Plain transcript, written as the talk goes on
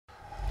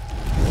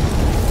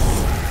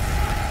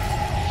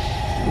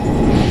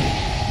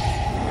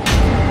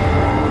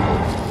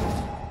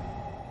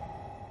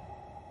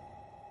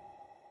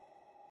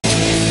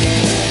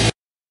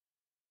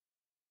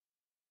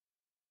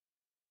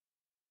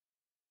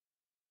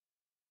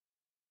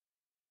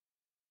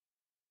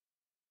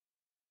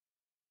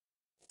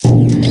Go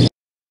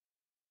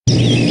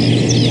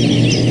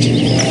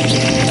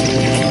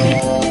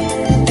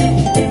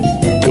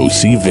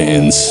see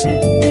Vince.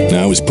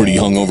 I was pretty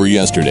hungover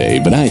yesterday,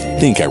 but I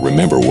think I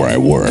remember where I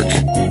work.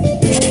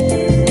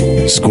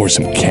 Score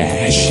some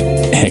cash.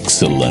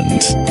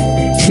 Excellent.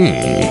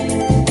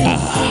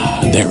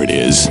 There it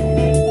is.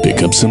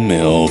 Pick up some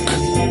milk.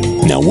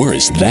 Now where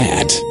is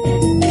that?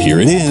 Here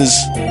it is.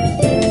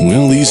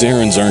 Well, these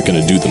errands aren't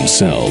going to do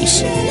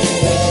themselves.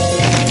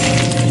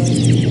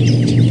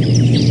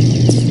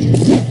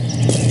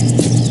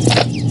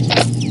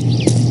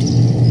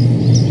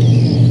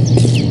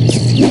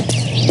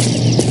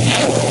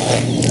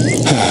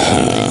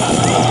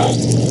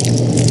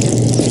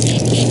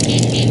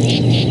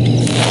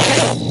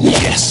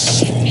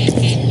 Yes!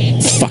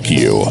 Fuck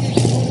you.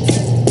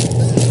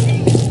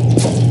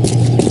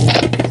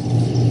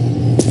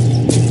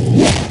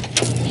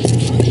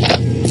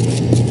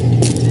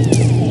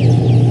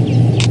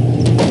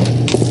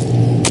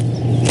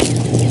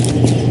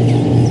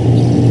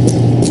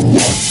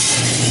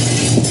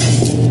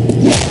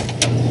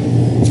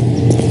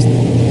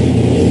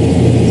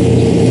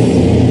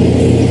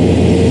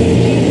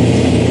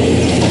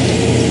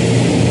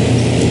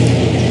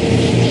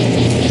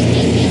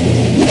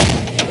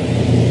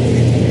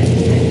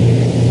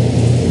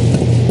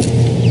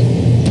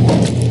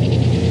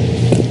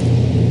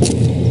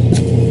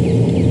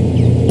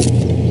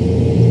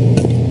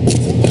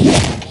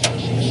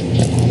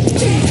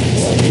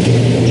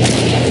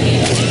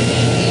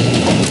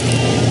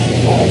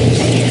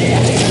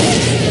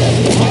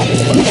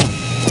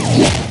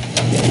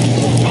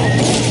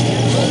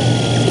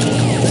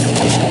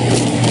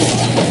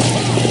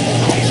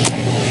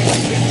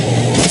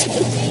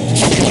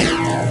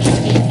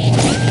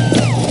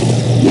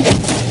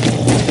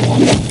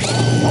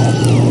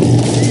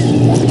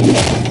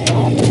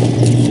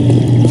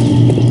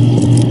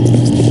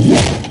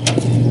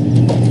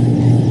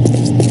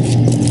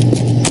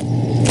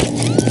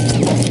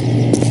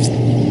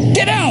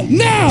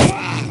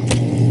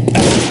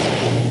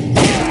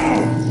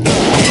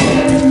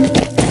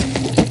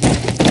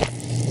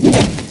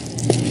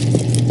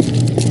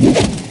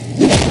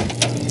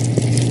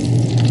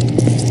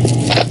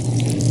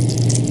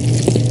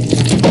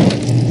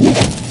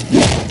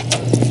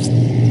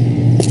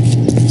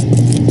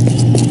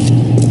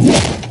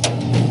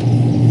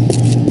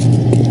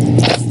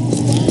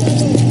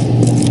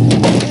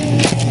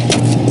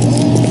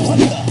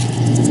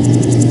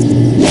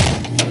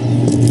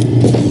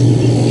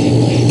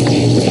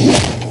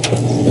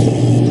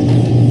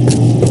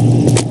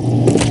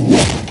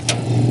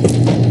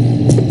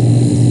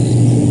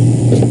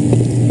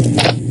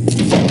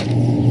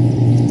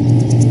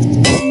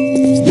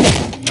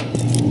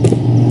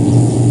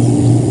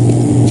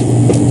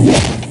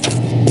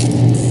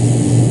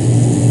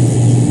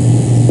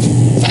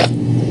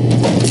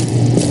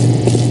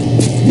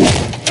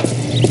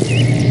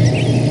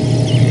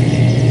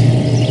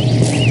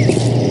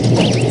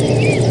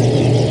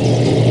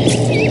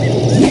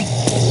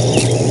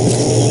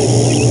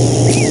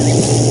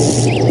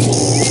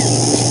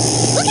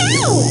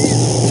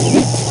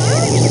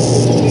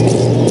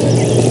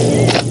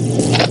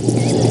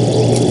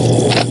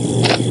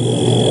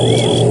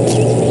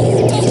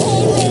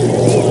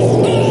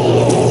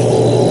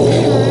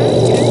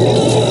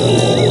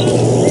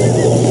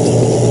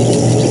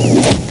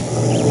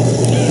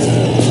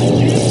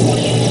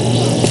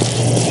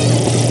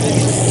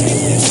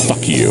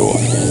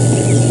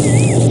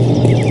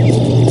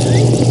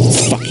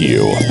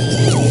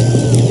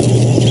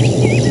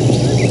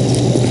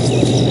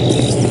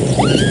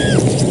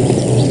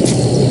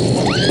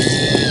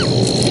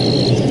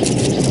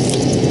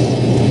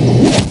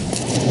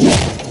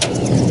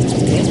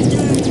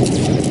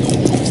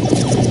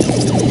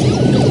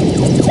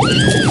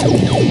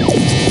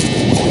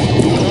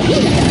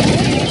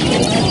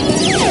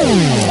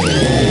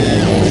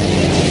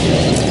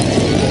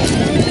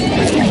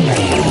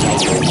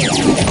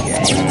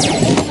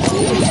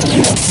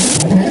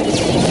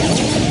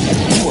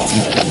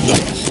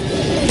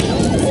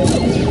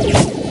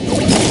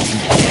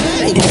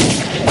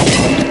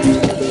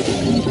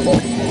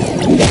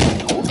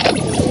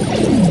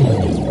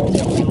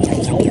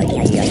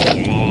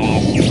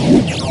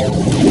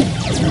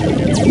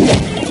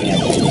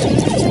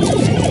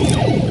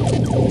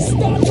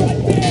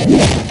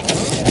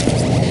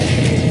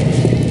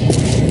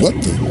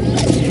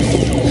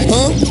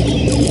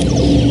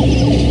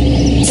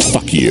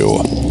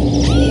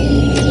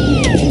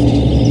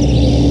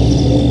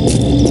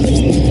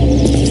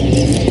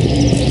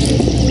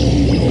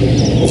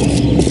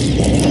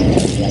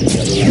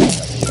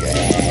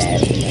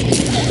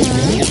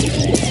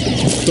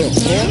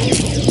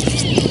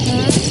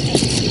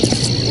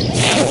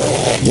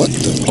 What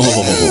the?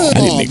 Oh, I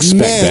didn't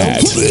expect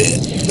that.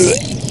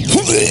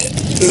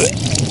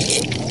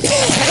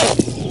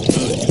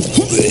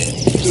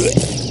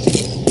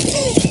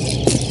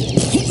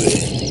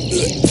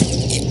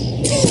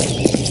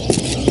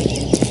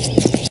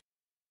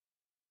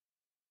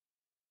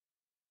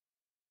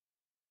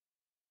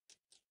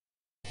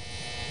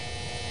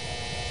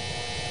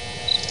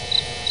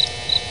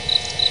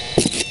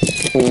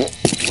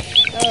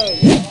 Oh,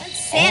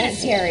 that's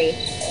sanitary.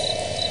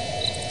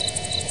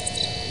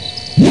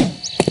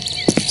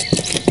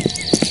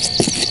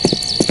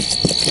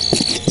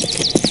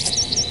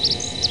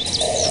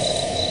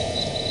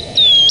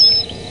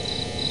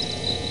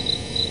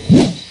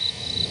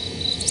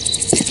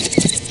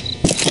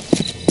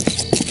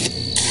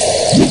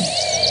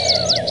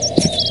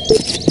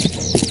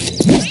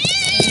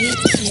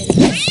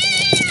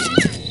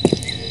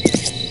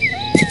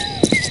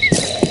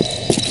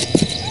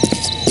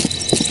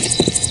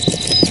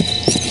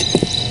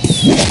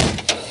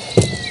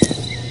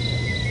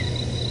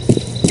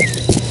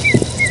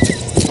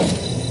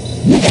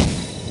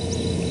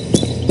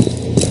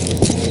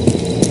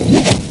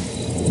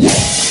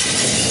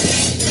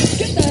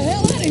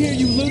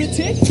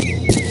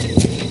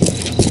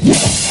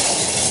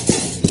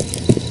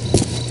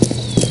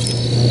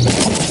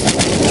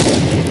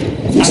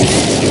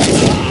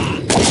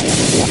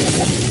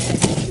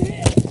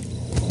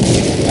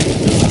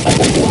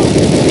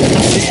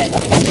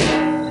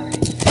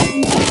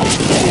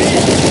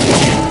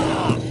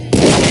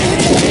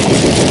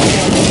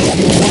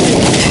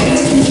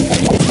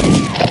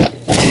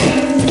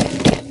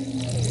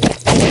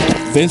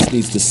 Vince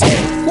needs to say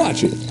it.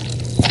 Watch it.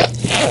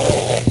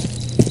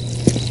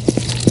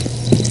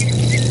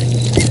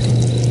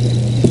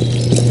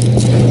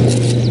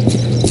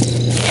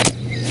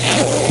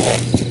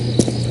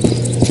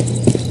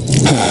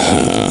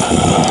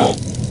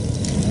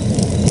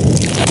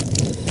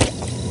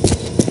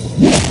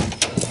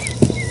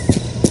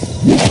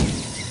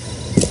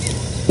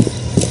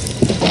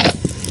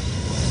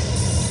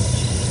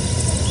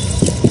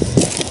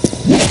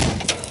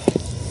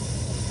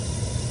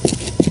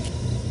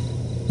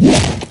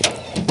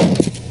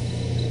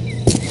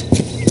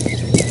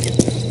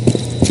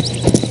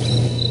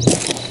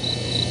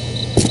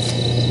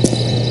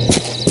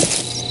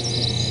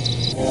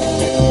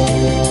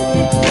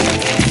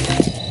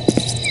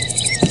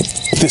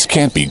 This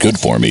can't be good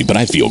for me, but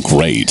I feel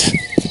great.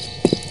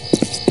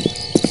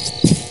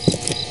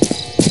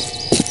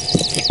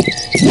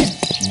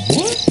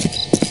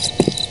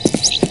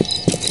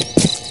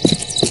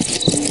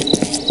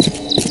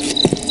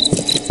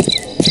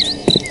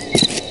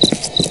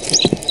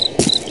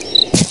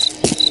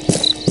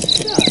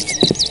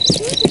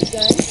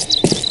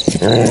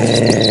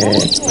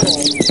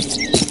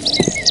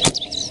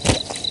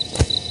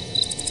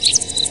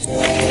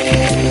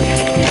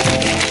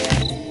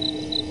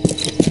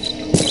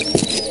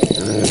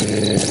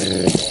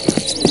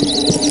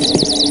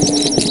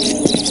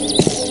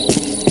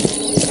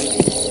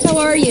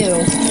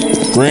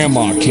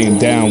 Grandma came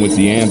down with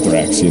the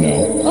anthrax, you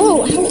know.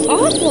 Oh, how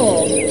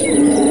awful!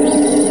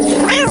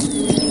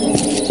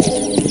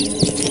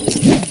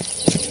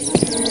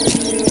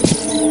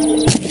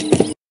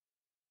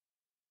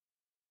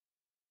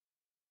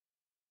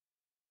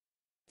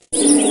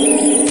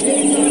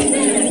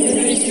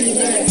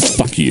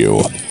 Fuck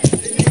you.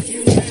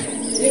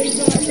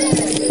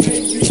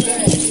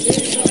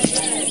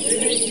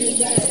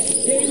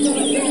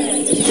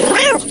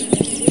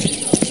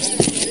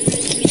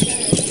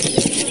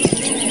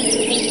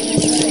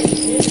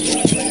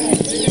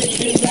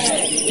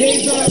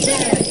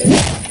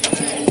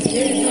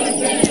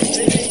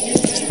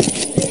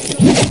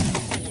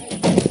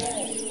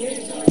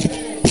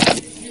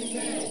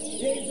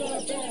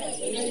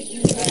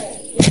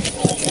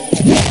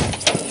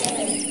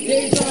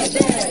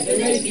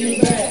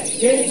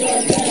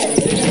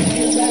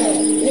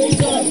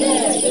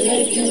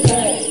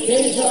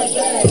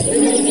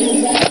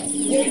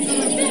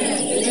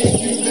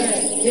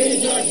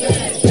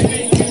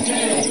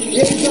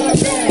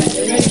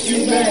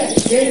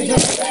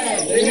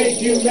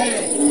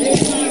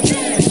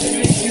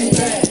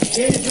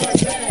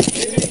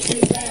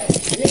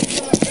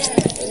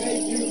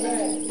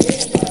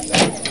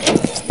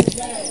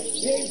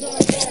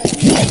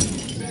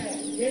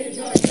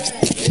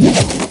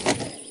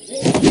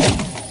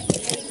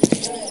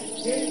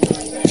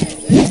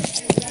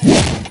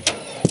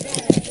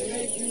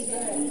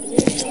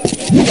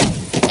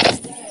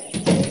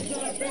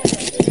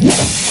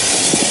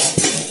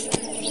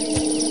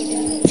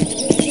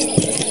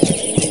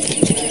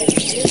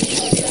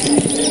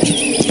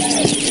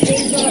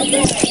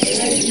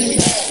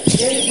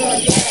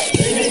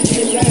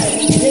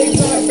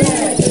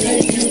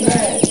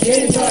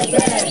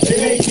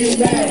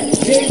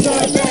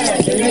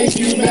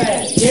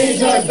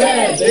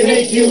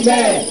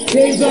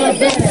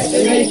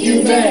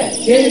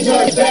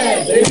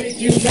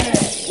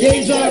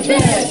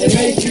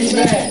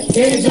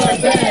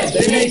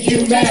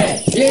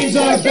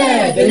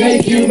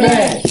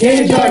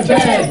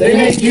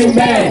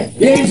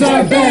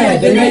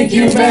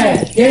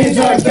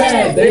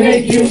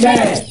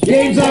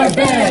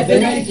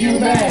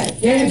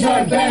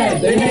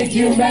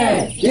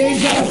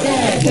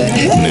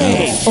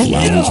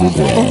 Flowers will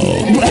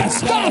grow.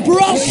 Stop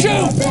or I'll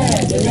shoot!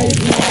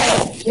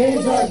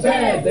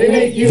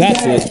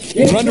 That's it.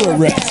 You're under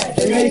arrest.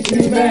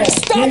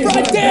 Stop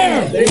right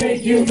there!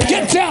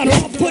 Get down or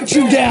I'll put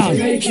you down!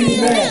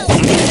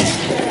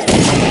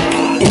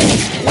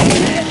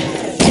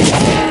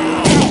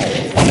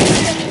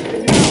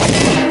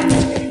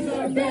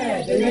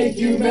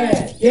 you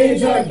mad.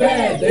 Games are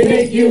bad, they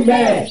make you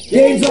mad.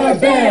 Games are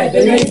bad,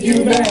 they make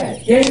you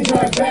mad. Games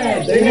are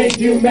bad, they make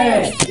you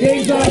mad.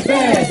 Games are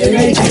bad, they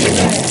make you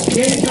mad.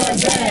 Games are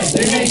bad,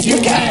 they make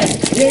you mad.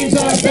 Games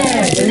are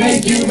bad, they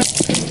make you mad.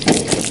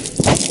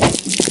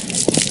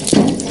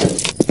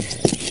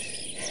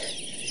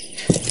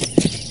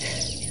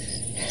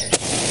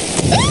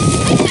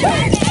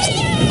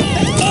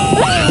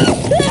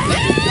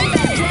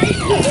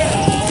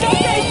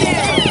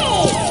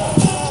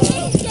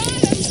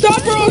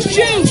 Stop or I'll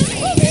shoot!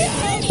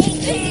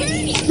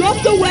 Drop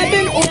the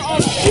weapon or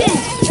I'll shoot!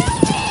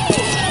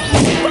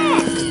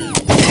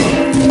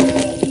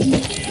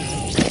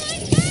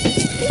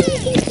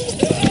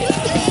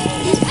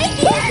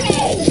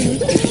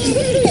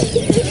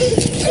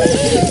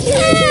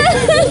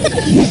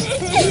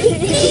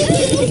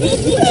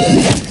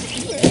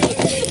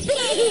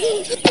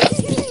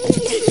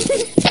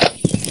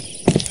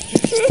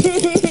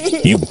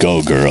 You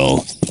go,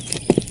 girl.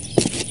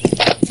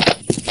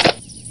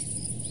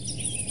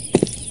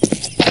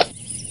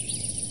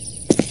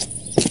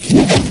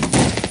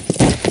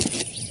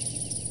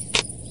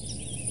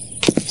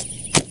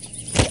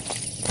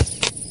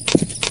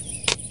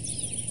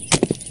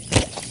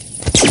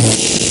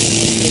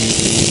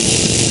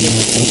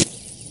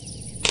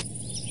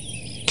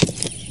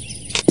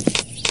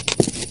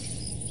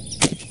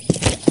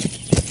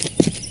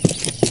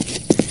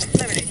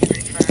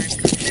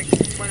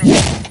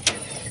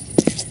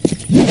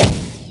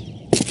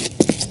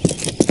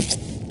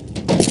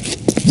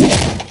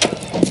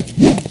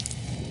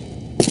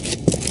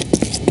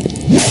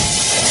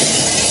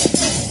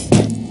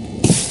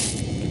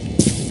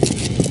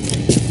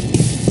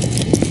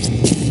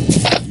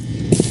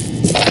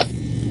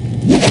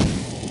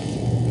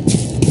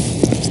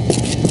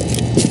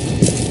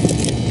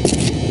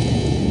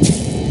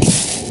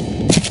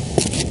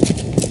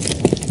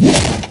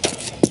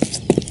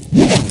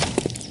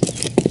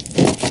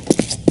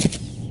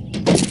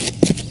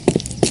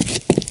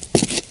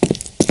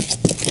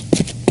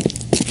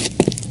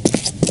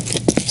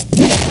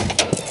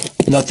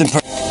 Nothing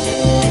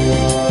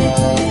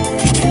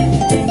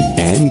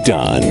And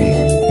done.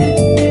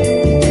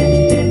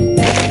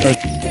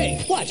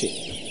 Hey, watch it.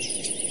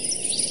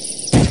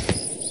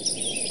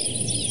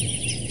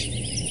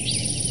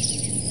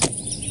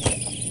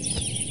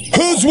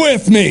 Who's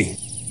with me?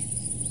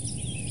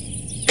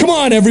 Come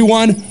on,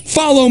 everyone,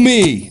 follow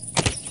me.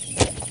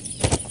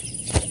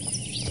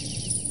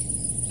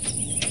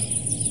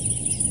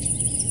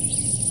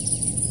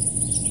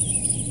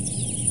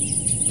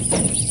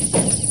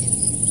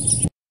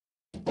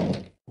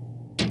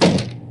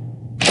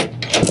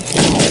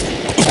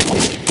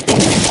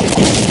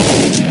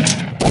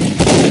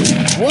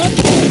 What?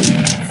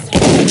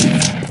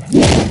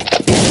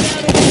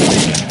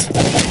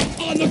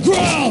 On the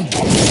ground!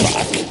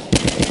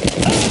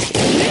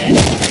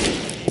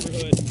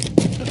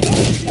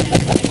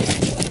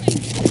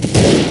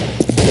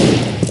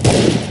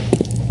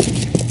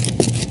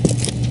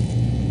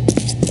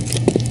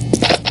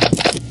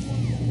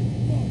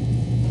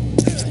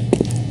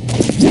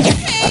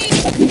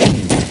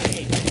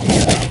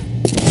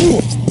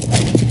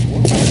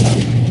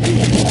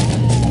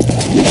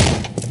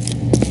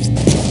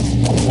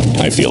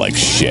 I feel like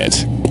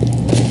shit.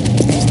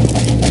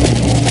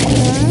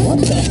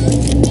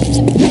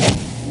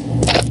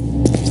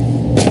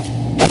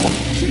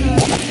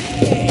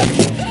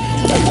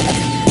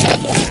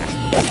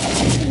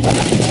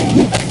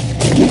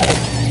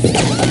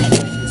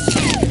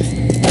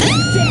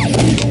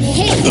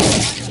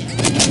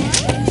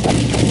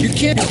 You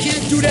can't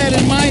do that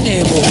in my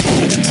neighborhood.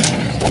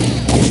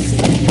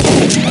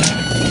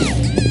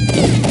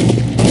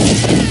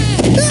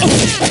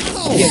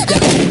 Get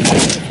down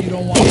if you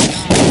don't want to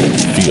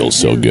die. Feels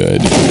so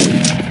good.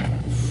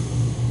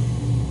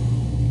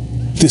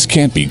 This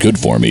can't be good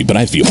for me, but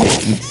I feel... Drop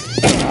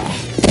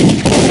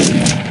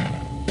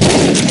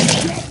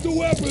the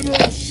weapon or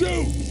I'll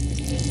shoot!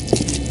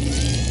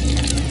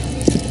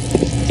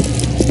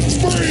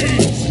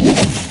 Freeze!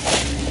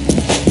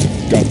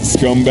 Got the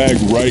scumbag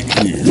right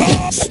here.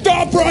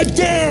 Stop right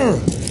there!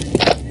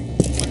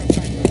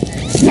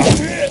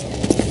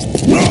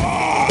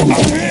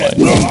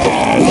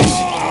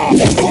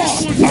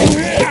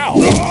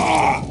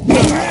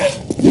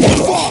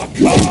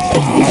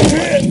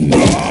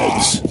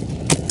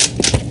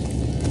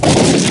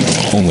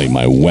 Only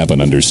my weapon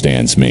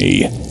understands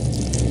me.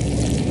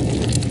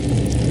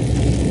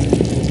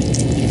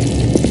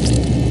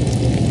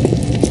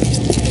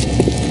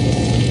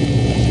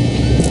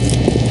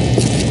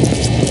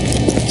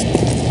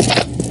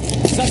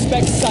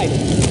 Suspect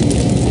sighted.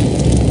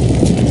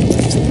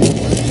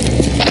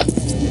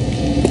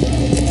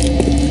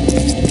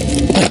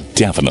 I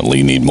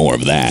definitely need more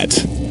of that.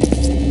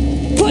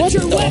 Put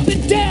your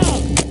weapon down!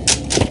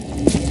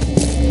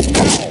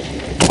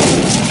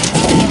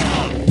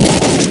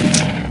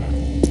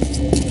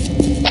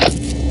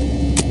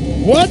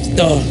 What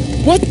the?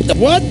 What the?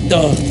 What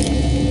the?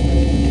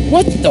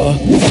 What the?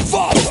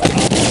 Fuck!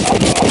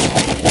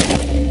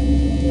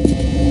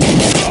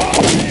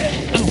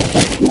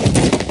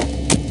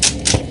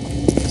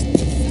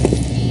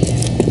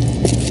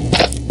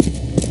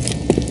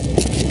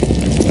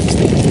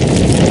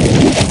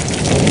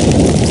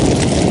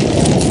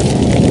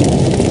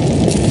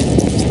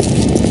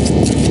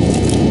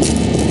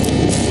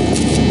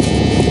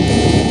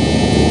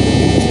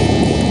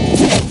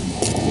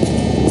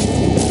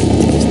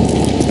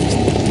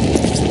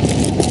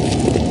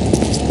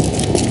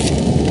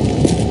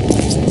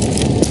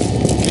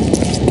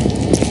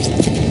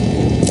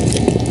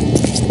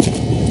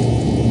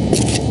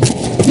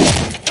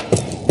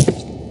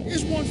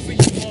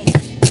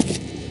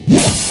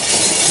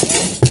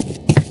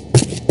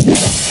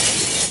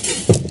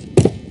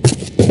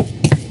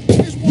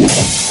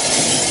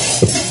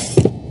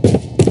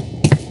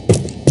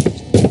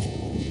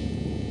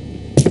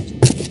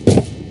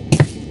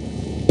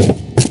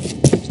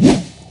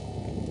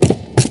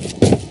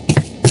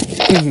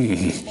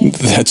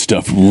 That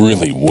stuff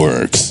really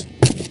works.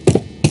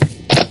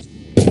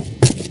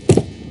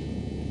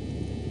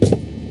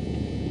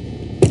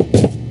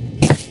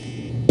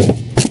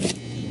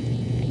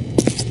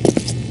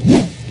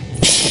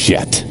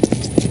 Shit.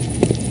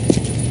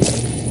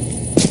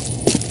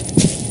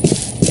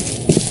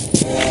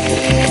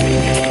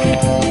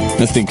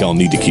 I think I'll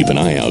need to keep an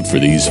eye out for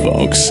these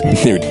folks.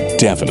 They're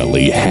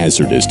definitely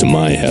hazardous to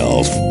my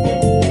health.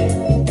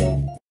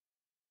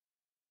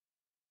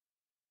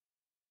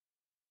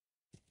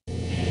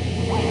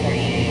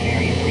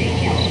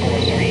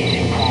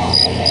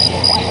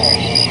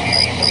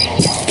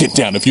 Get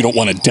down if you don't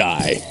want to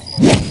die.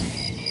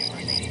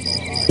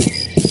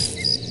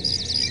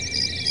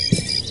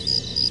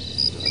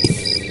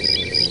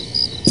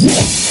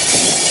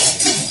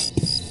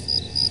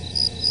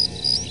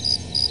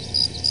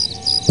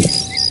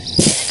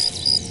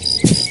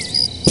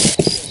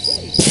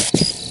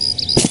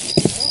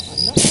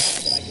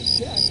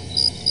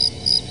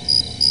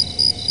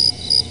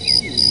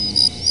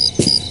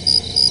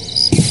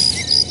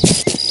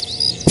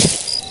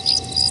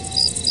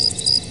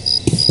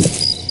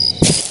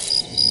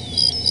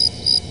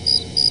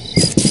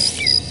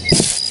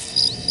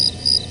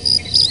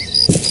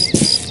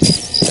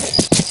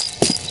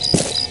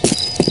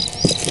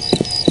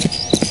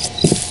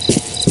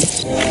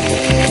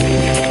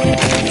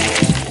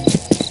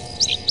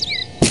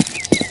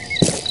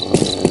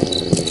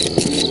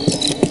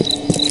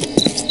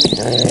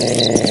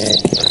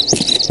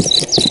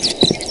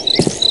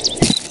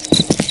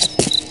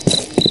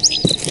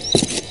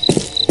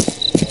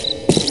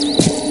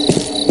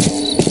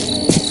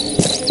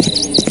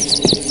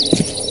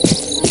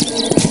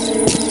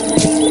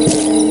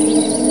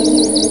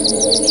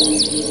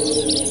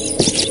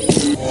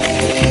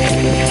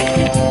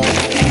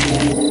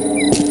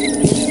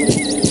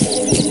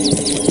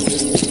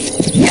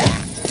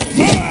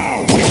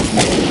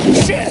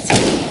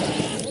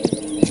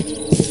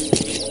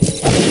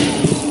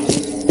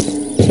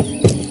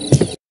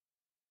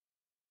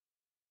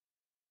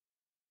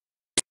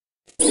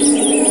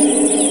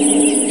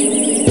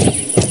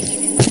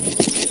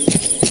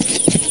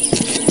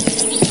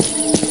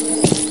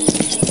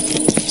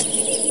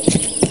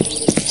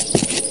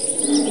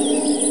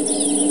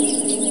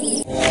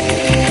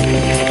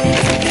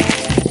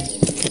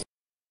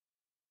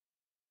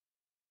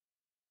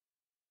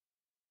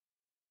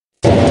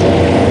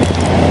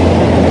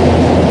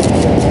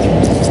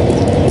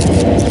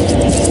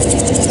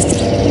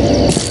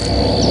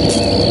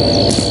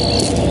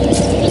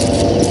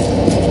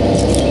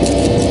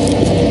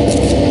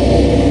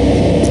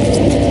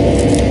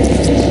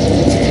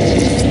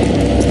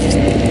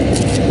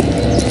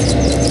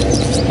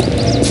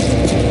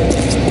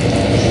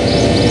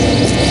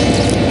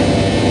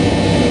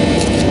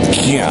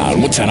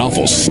 What's that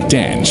awful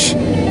stench?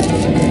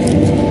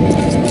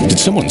 Did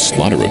someone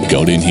slaughter a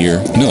goat in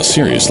here? No,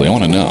 seriously, I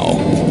want to know.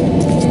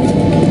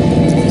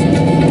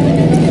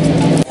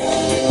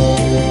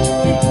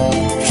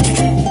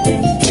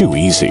 Too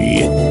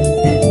easy.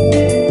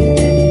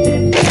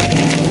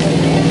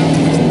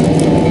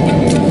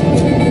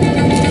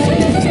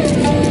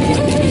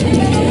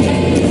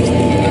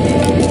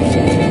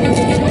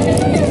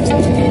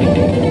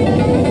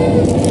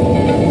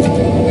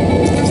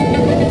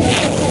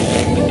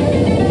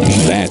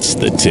 That's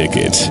the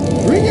ticket.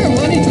 Bring your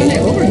money to me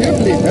over here,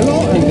 please.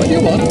 Hello, and what do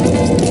you want?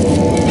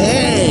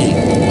 Hey!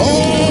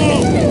 Oh!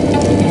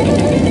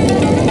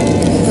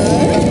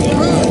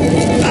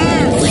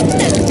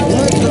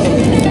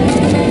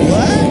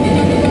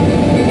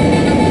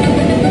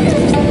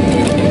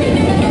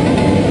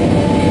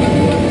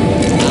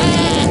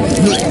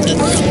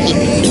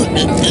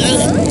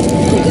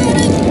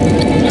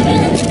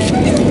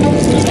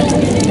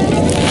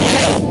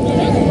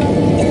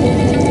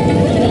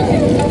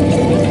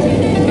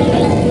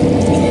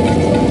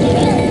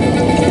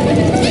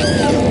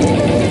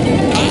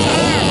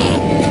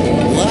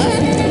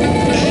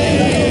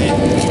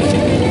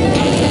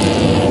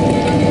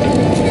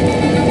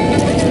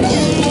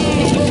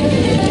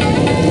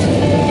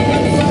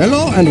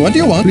 Hello, and what do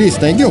you want? Please,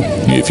 thank you.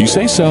 If you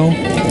say so.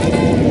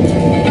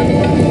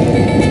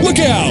 Look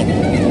out!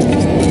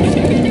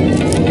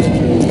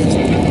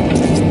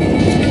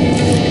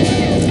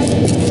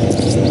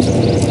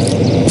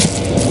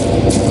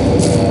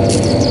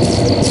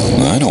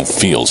 I don't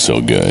feel so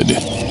good.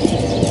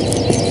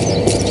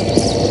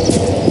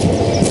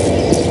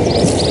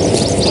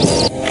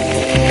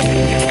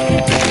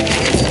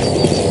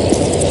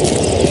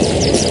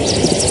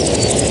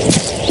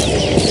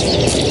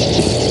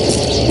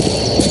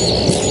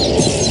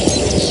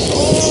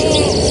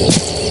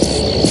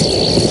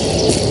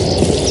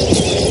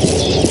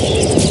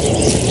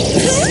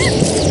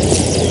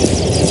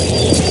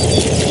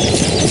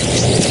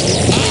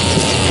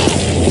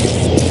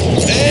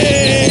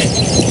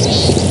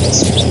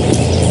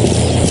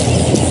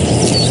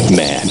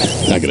 Man,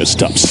 I gotta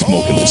stop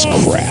smoking this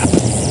crap.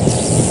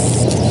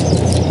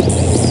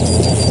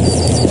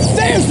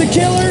 There's the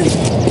killer!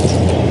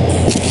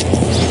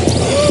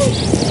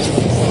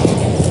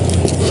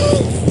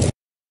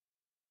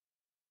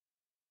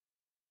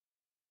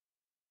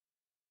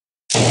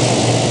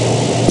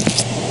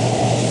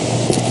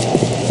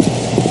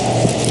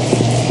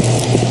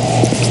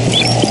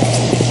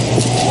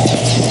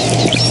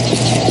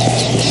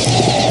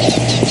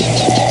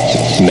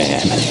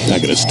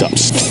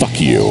 post-ups. Fuck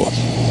you.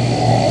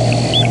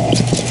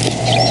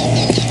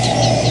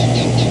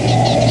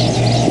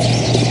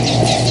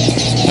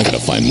 I gotta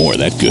find more of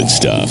that good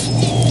stuff.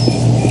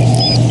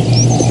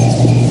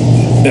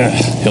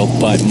 Help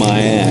bite my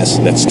ass.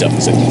 That stuff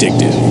is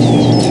addictive.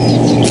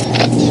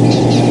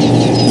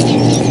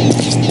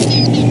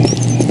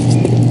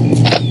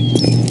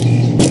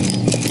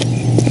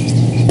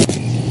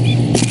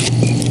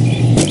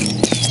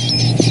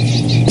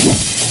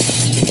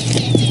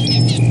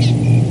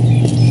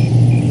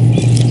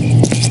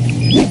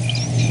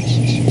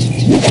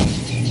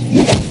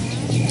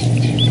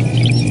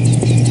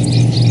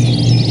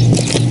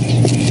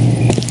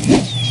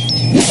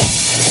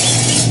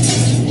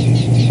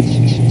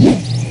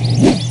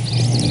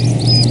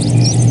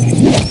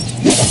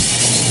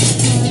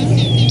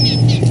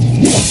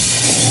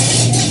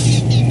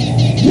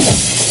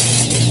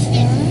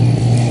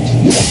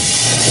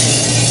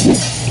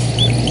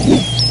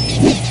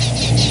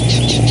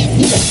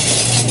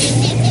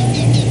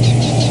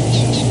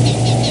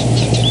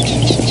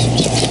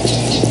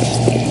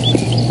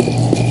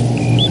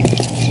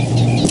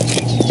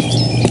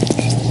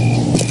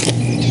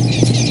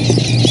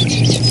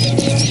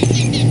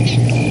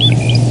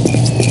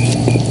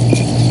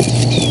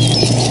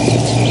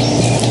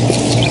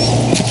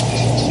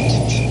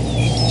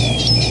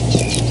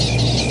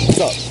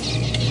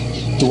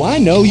 Do I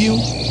know you?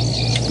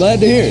 Glad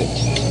to hear it.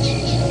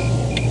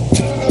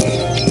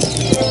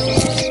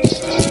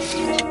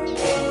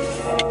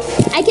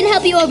 I can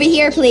help you over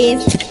here,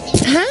 please.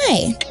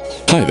 Hi.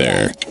 Hi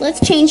there.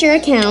 Let's change your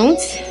account.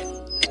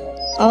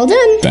 All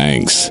done.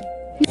 Thanks.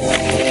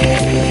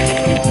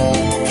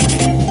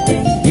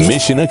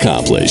 Mission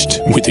accomplished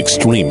with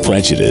extreme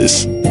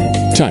prejudice.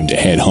 Time to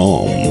head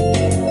home.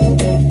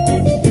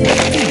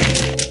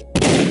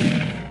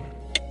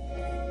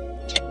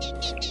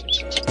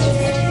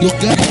 Look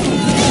that.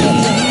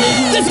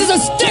 This is a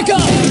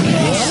stick-up!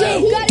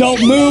 Shoot!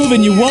 Don't move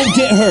and you won't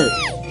get hurt.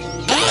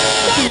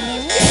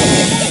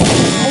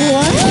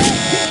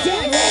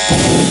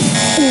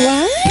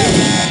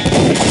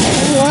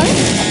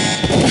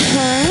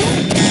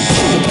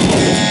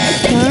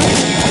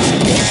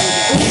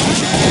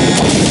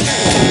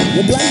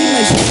 You're blinding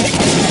my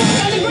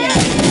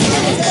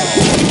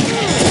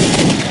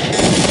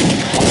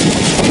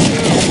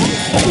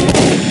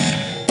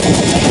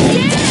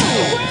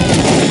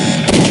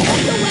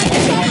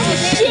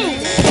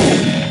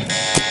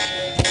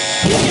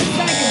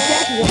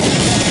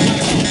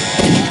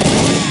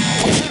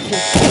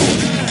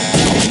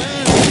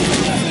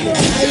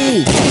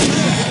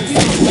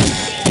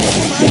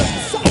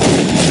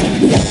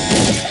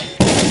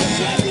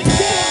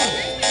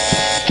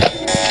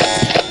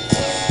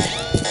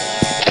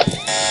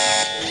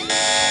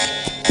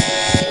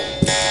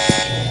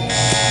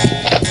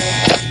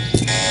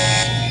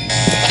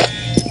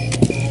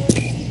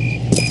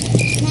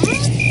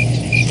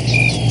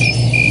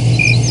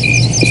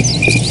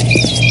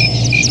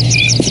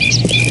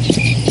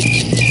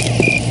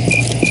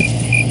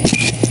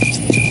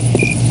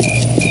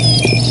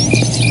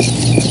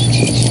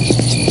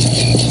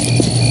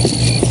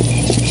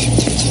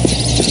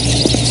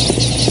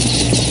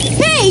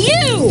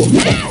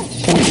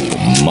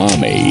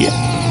Mommy.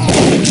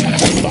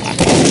 Fuck.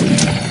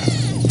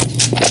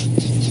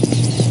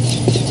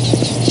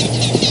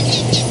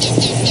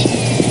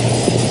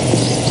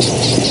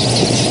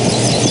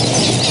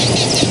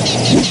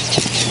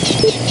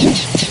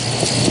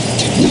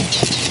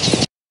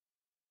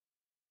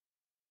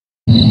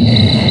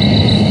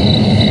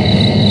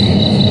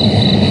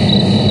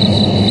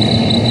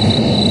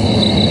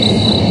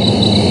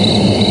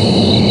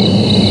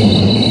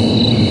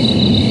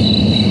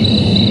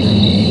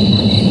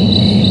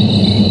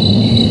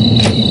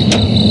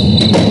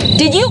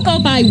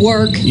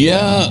 Work?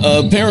 Yeah,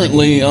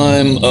 apparently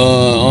I'm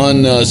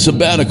on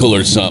sabbatical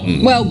or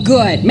something. Well,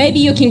 good. Maybe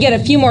you can get a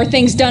few more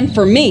things done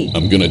for me.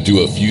 I'm gonna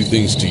do a few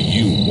things to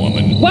you,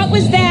 woman. What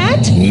was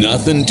that?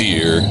 Nothing,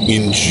 dear.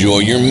 Enjoy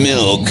your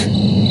milk.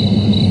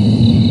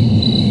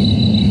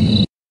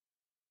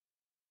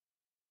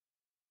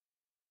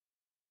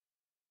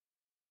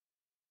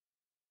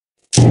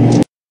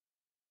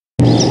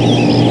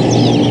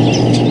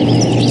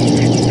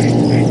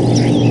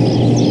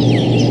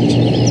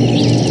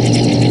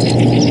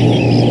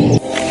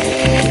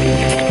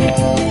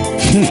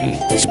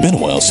 It's been a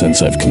while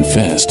since I've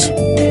confessed.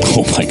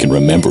 Hope I can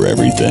remember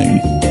everything.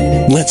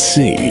 Let's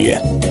see.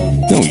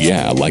 Oh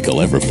yeah, like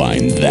I'll ever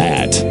find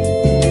that.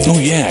 Oh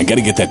yeah, I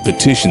gotta get that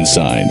petition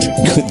signed.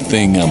 Good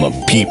thing I'm a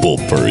people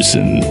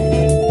person.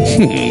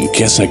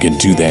 Guess I could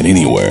do that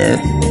anywhere.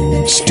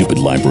 Stupid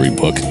library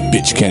book.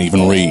 Bitch can't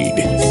even read.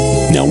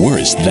 Now where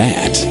is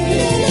that?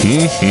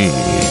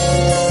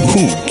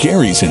 Ooh,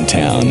 Gary's in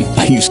town.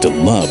 I used to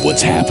love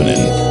what's happening.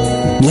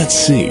 Let's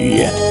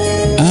see.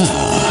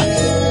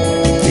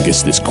 I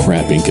guess this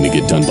crap ain't gonna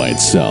get done by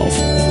itself.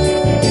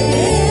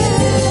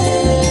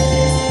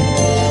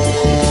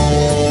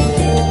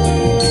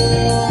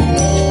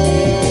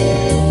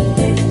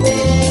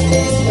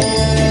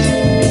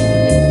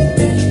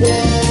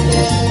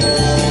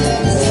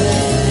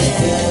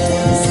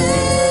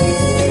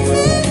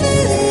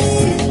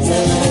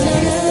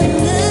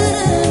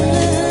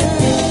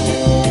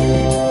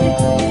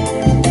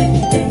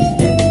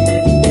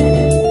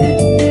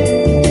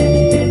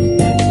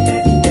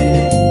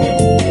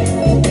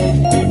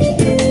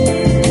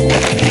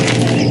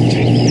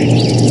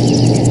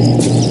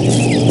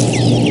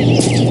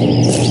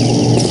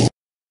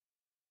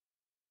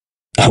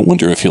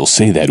 Wonder if he'll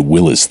say that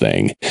Willis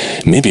thing.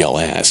 Maybe I'll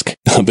ask.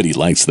 I bet he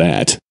likes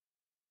that.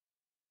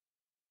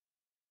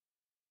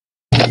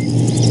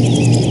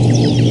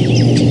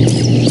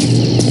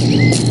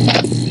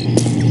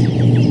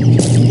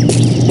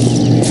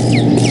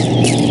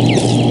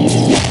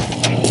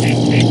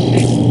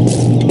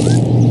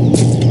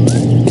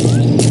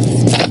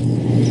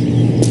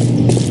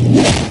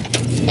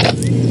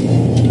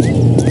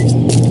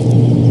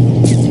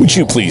 Would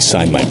you please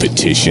sign my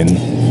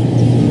petition?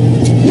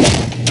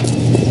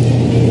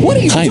 What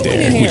are you Hi doing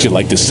there. in here? Would you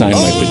like to sign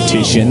my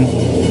petition?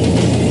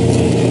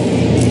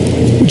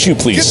 Would you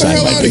please sign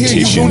my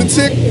petition?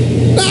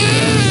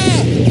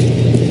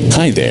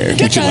 Hi there.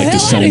 Would you like to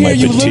sign my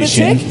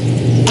petition?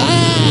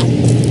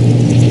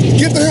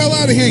 Get the hell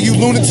out of here, you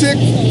lunatic!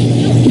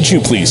 Would you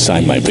please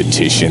sign my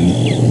petition?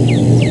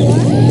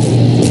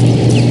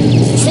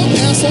 Some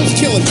asshole's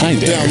killing Hi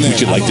people there. down there.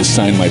 Would you like to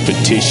sign my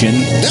petition?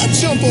 Now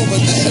jump over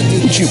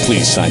there. Would you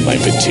please sign my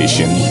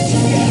petition?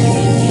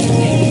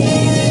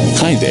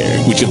 Hi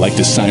there. Would you like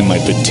to sign my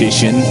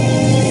petition?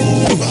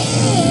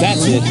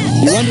 That's it.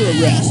 You're under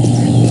arrest.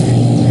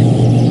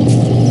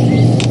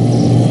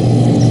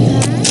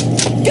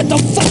 Get the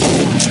fuck...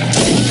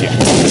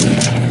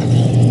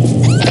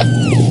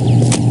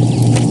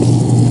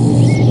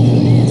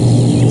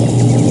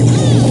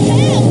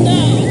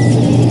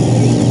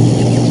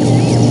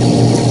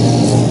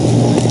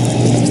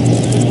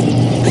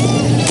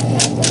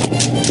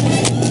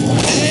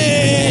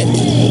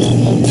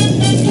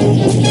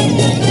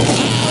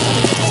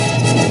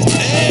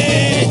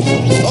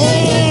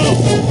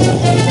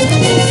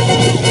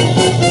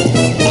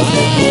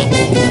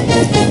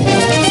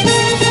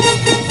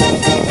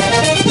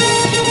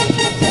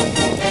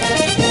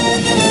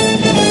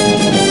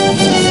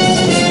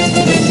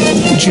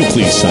 Would you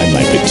please sign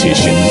my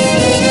petition?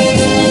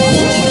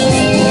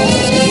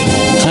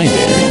 Hi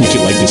there. Would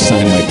you like to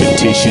sign my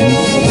petition?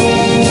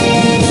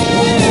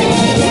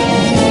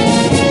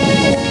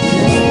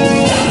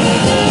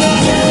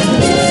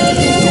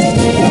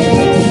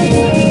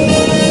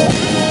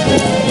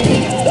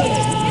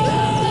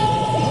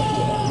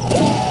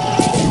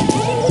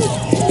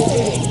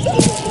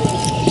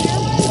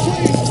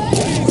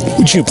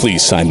 Would you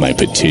please sign my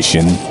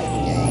petition?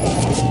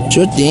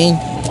 Sure thing.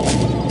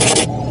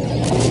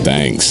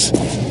 Thanks.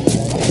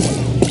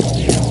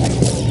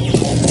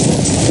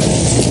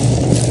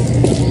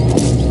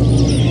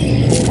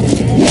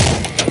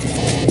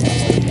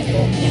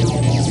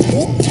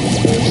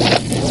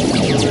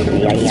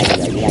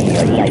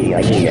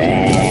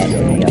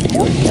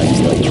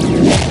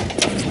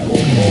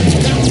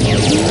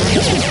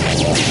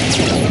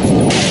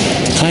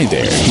 Hi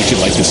there. Would you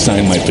like to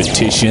sign my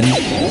petition?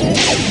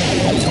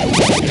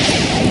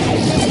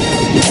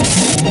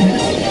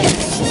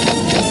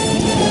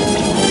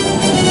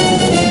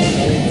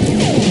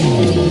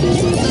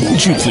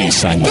 Would you please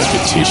sign my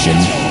petition?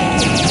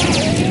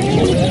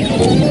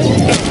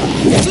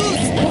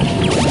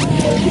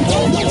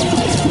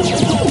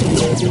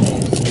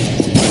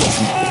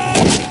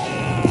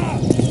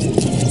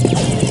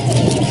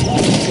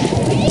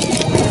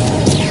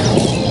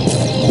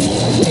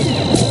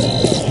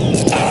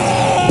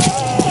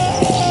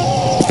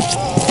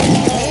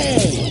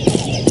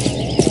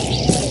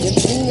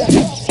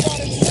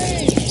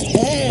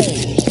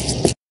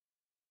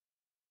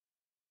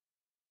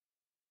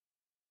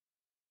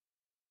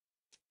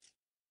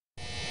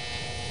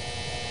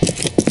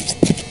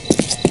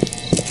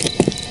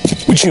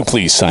 Would you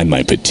please sign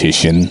my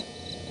petition?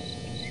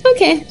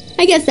 Okay,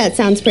 I guess that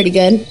sounds pretty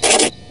good.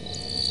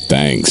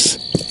 Thanks.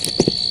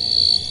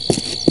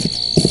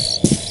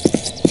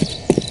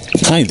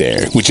 Hi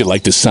there. Would you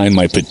like to sign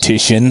my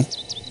petition?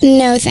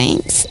 No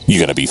thanks. You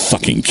gotta be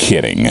fucking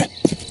kidding.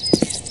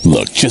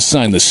 Look, just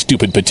sign the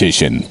stupid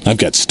petition. I've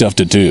got stuff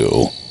to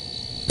do.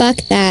 Fuck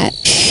that.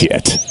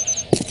 Shit.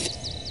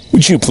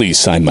 Would you please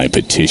sign my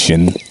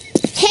petition?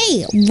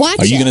 Hey, watch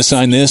Are you it. gonna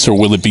sign this, or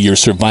will it be your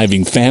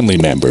surviving family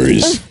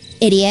members? Ugh,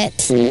 idiot.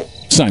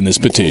 Sign this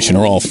petition,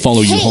 or I'll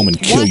follow you Hey, home and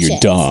kill watch your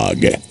it.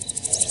 dog.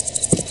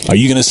 Are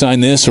you gonna sign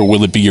this, or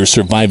will it be your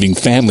surviving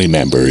family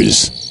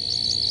members?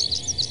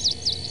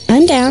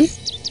 I'm down.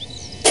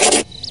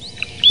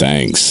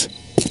 Thanks.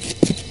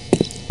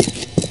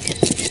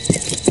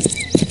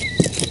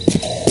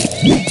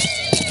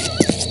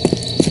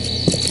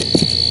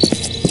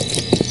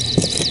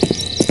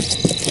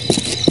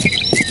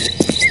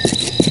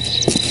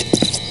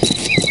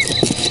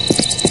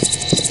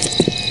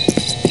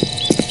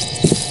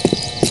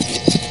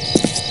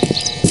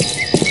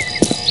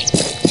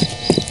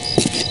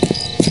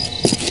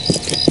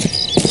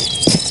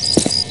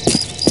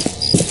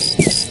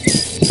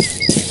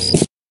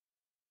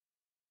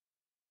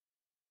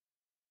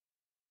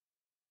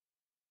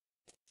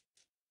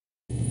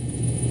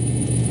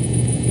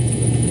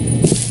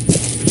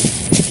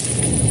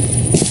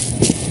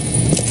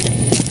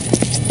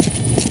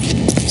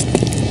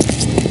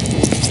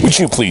 Would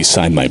you please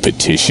sign my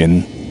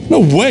petition? No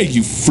way,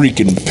 you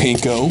freaking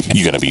pinko.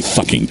 You gotta be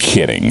fucking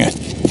kidding.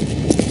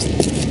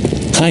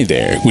 Hi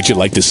there. Would you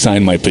like to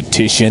sign my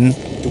petition?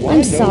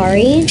 I'm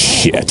sorry.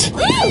 Shit.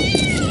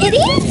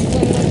 Idiot!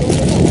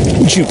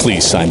 Would you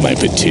please sign my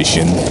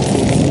petition?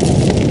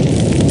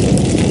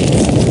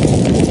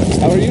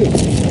 How are you?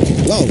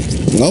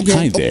 Oh, okay.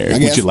 Hi there. I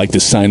Would guess. you like to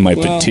sign my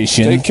Well,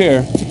 petition? take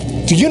care.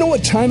 Do you know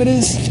what time it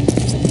is?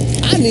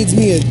 I needs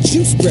me a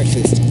juice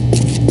breakfast.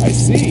 I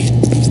see.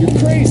 You're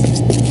crazy.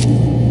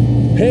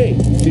 Hey,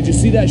 did you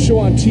see that show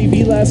on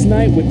TV last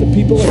night with the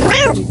people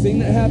and the thing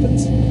that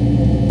happens?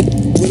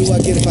 What do I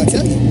get if I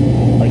tell you?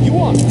 Are you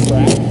on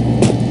crack?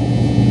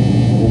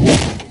 Well,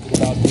 what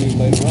about doing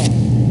later on? I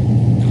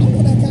don't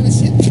know that kind of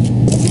shit.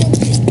 What's wrong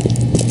with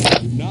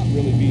you? You're not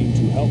really being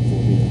too helpful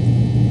here.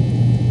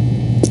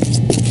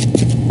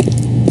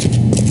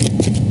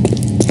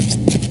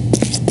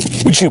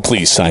 Would you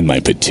please sign my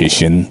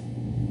petition?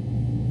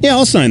 Yeah,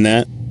 I'll sign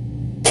that.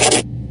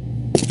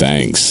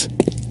 Thanks.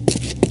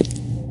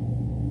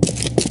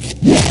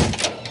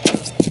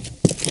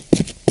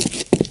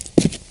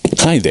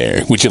 Hi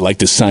there. Would you like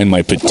to sign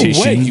my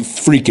petition? No way, you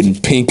freaking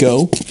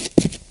pinko.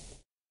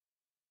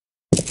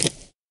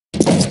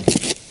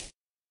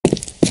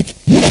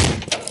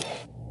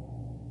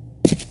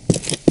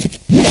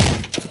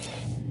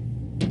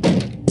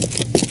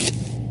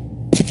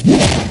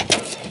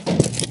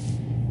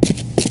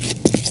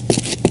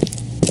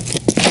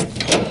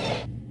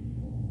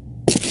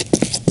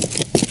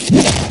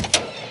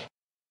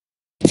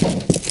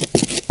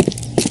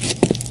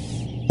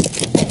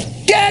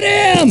 Get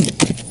him!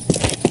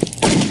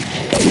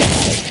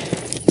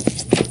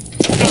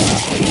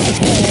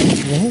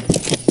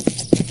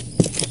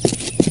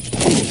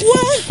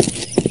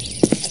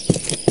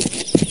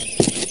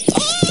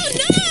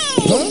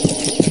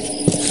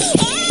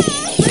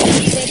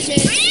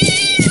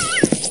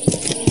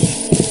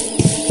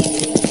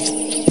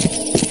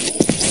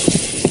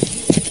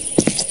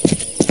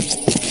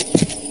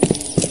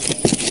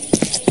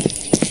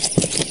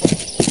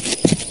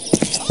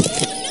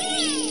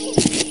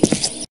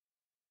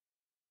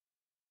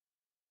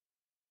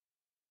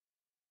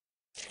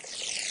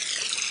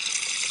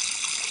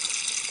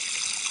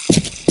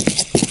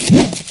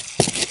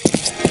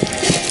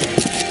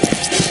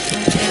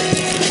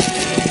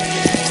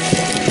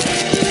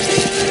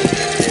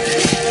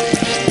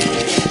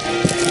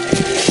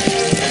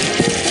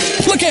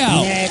 Look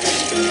out!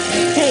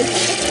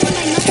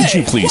 Would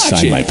you please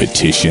sign my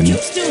petition?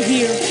 Still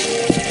here.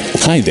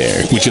 Hi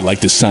there. Would you like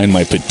to sign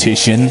my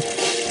petition?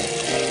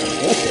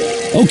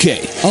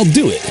 Okay, I'll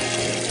do it.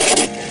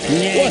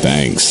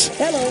 Thanks.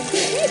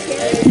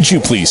 Would you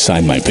please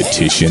sign my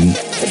petition?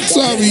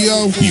 Sorry,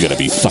 yo. You gotta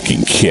be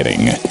fucking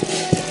kidding.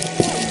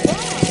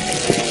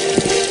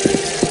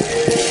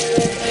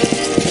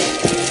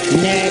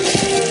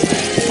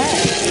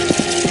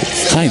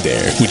 Hi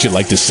there. Would you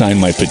like to sign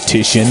my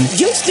petition?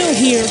 You still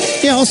here.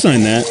 Yeah, I'll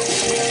sign that.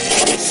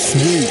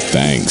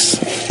 Thanks.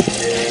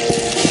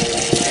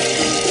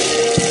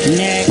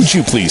 Would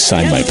you please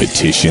sign my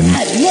petition?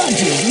 Love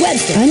you,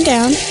 Webster. I'm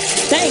down.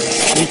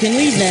 Thanks. You can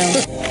leave now.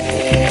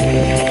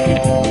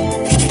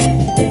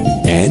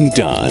 And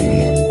done.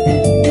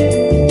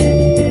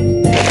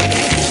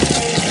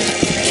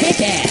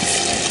 Kick ass.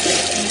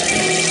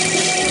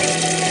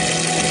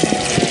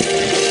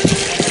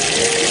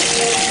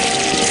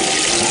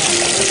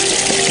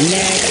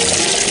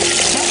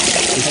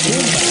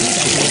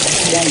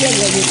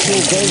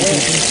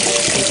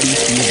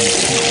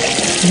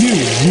 You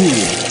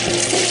rule.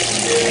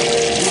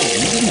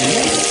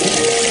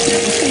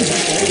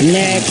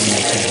 Next.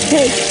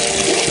 Hey,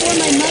 for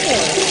my mother.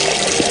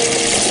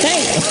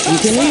 Thanks. You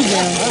can leave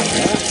now.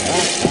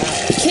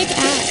 Kick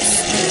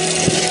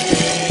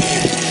ass.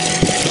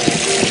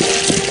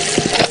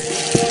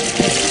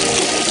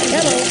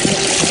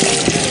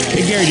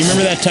 Hey, Gary, do you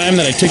remember that time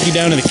that I took you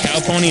down to the cow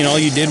pony and all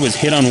you did was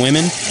hit on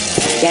women?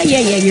 Yeah,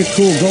 you're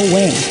cool. Go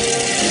away.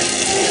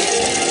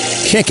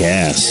 Kick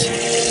ass.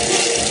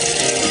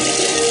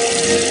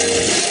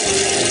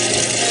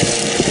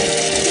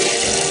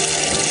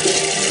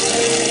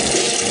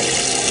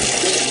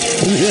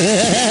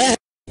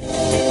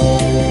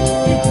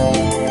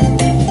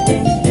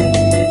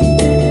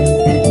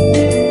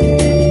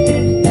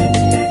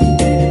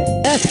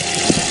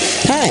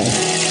 Hi.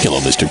 Hello,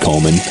 Mr.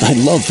 Coleman. I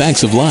love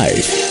facts of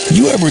life.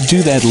 You ever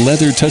do that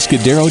leather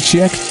Tuscadero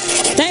check?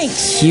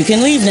 Thanks. You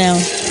can leave now.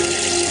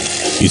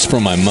 It's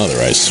from my mother,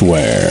 I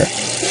swear.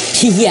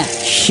 Yeah,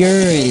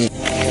 sure it is.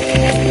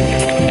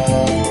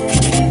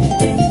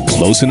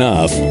 Close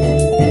enough.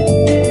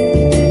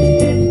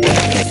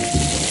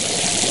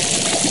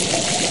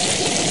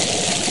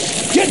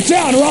 Get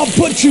down or I'll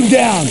put you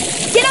down!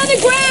 Get on the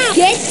ground!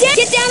 Get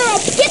down or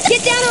I'll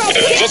get down or I'll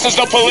This is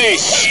the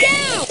police.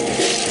 down!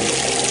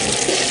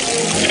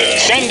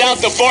 Send out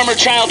the former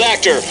child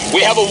actor.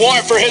 We have a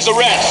warrant for his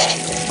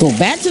arrest. Go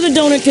back to the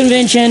donut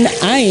convention.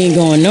 I ain't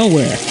going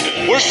nowhere.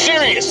 We're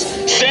serious.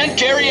 Send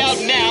Gary out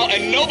now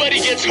and nobody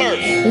gets hurt.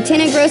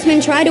 Lieutenant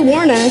Grossman tried to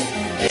warn us.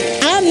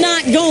 I'm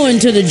not going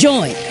to the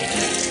joint.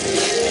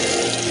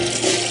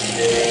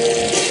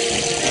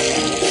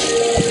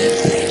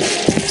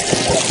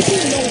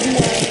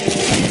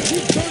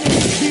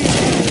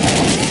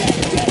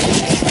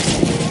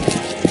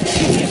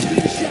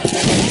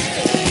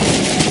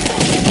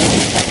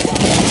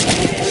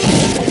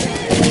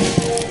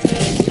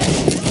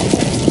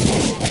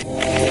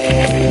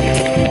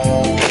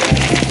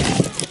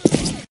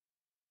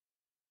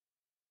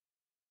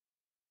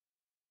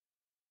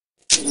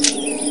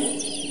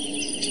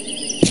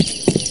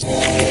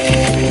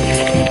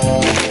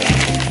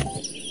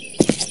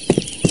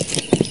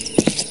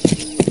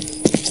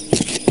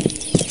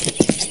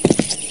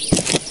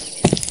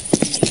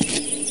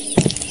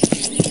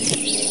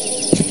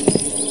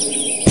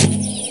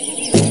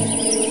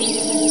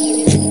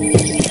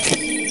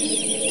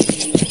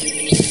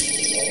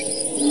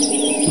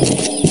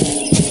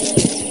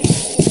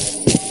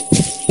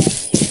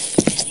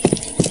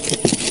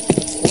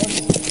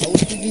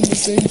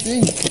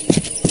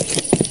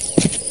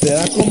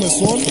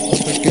 comezón o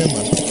te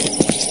queman.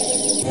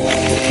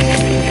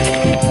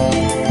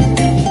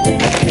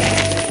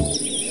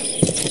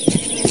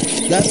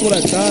 That's what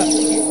I thought.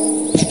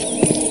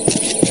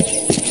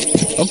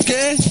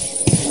 Okay.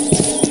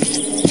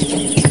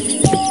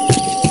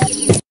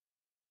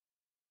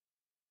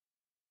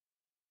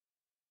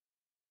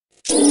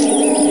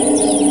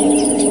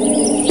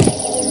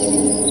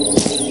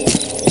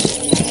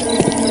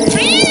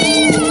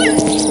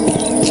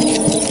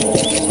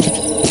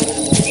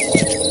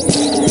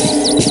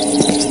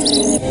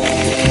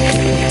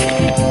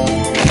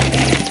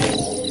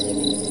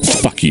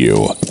 Fuck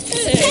you.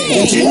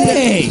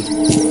 Hey!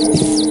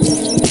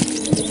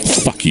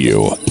 Fuck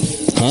you.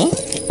 Huh?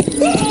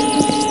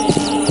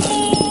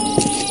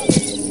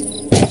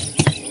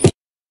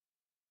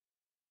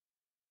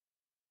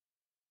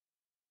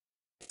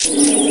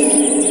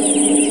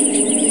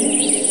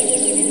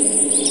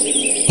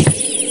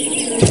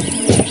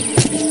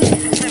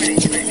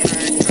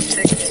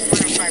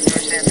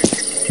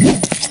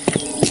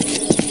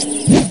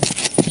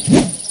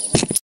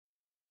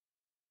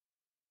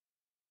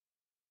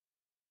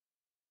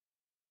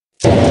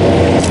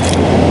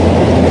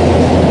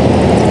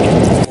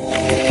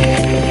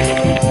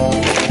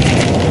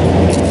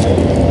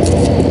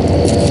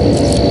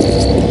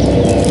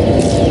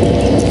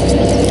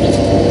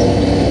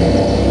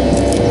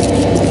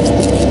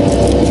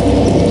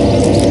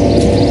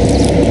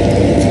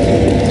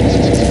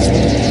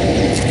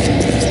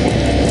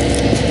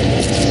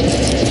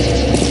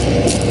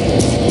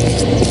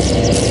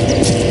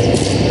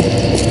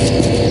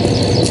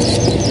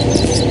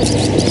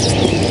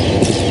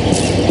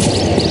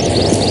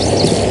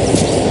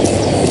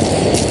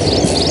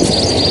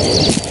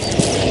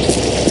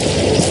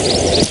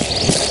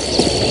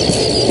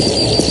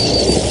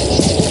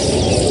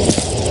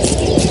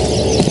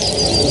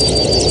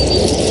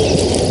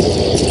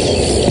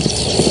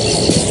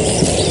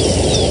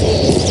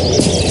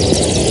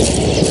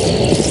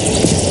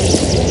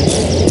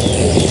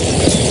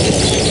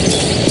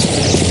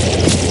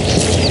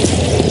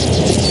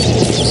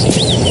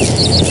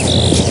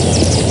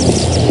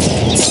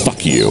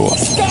 Fuck you.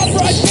 Stop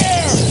right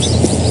there!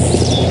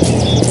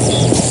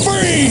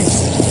 Freeze!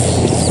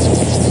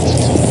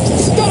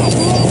 Stop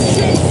or I'll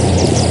shoot!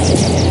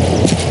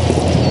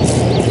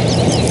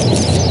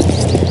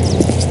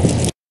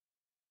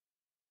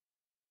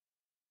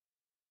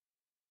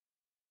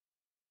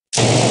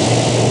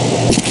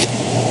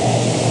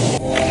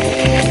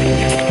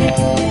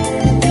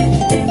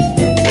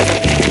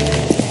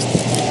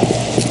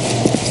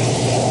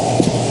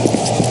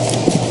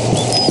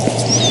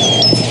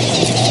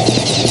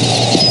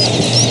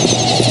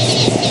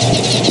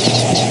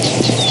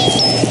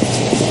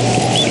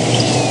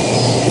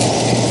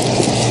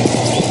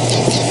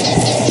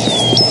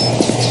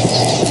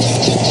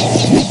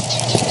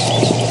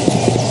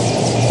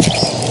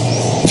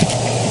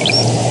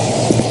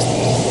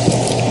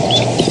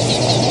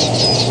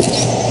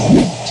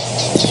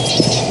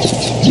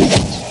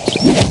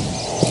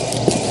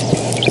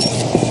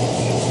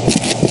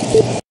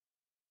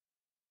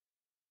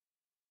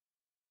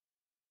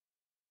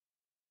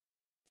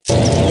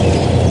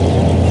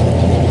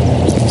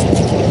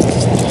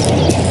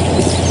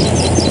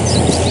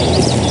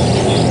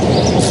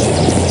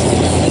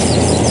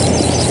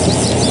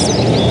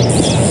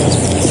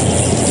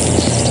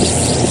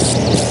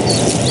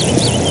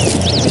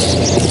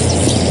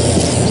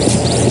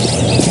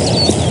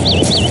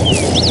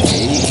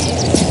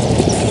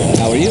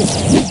 How are you? You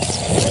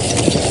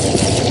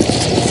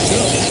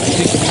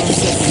think the mom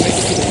said to make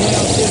it to the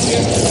playoffs this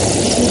year?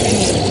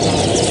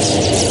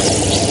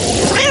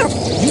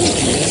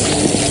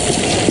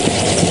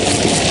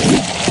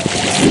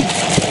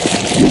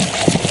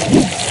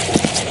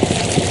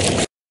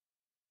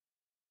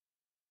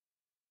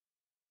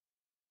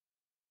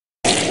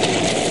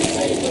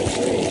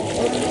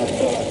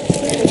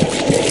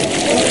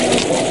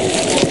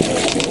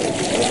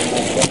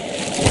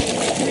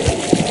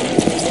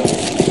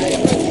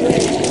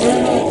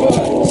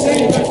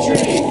 Save a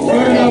tree,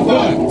 burn a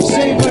book.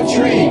 Save a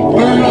tree,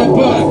 burn a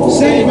book.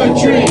 Save a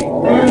tree,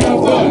 burn a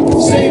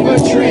book. Save a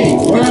tree,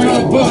 burn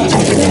a book.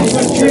 Save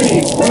a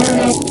tree, burn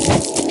a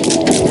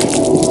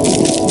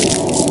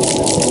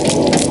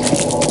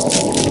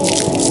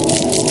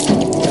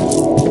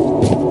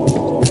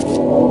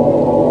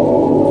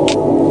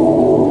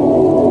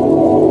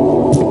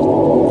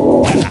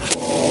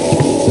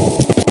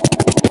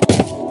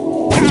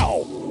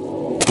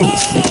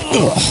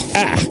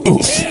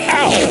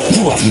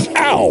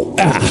Ow!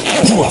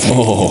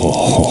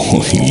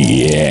 Oh,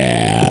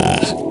 yeah.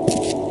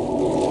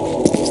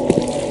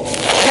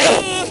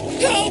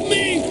 Help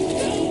me!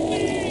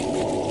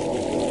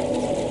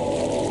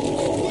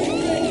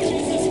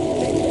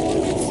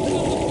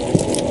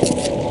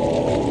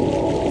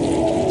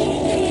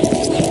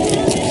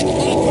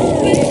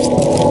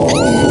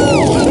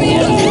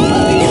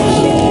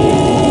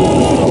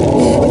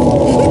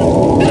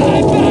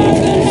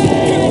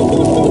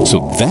 So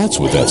that's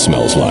what that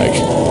smells like.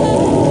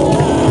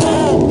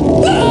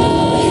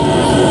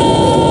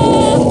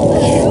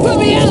 Put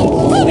me out!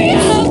 Put me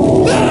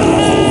out!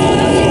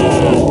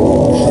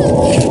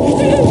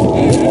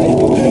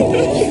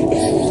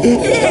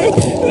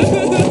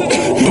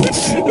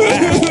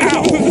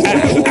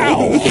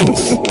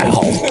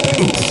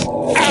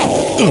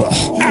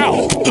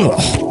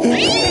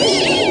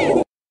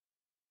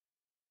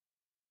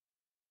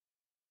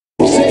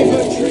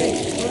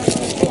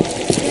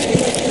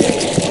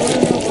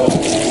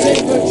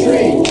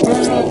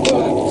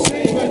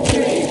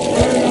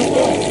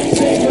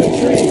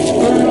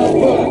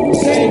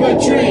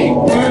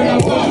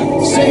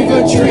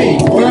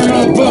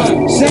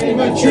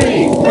 a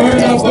tree,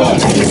 burn a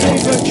bush. You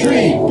save a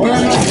tree,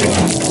 burn a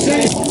bush.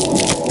 Save.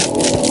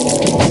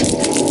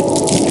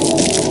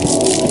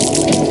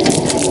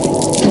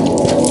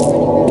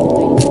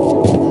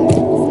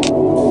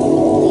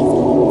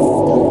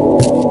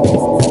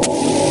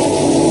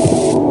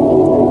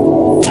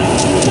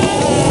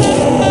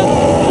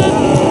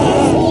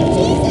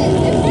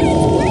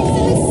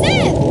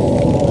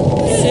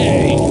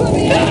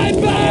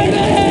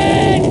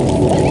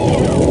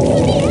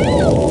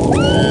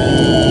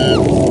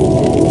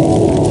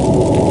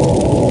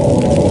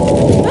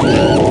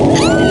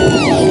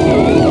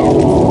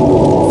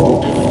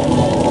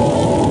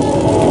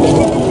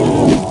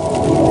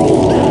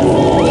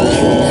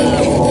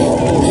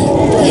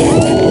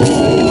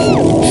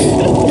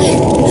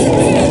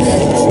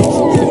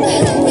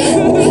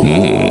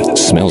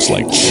 Smells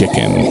like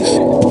chicken.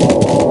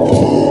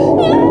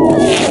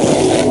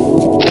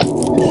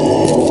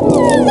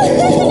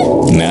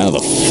 Now the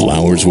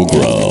flowers will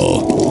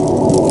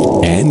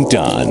grow. And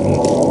done.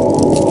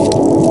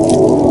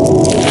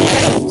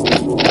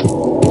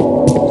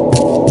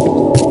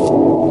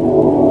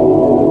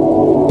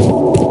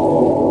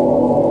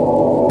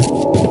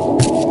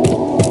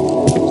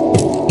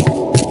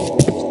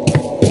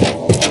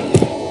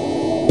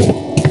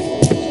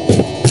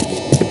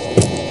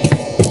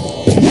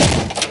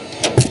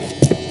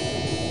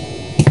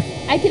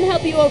 I can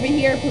help you over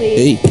here,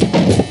 please. Hey,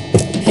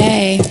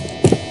 Hey,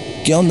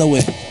 ¿qué onda,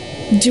 güey?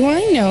 do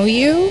I know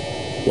you?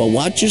 Well,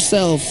 watch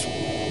yourself.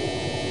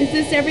 Is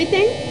this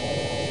everything?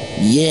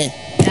 Yeah.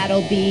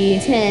 That'll be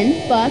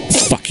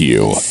 $10. Fuck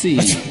you. See,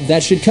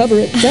 that should cover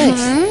it. Thanks.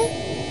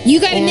 Huh? You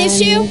got an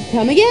issue?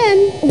 Come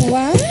again.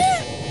 What?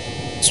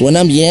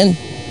 Suena bien.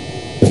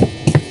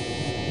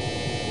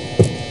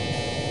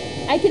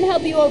 I can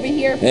help you over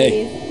here, Hey.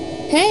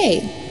 please.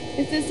 Hey,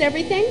 Is this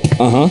everything?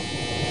 Uh-huh.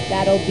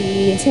 That'll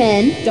be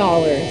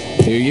 $10.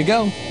 Here you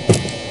go.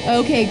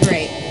 Okay,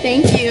 great.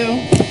 Thank you.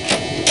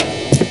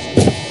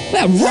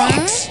 That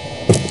rocks!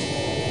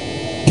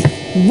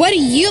 what are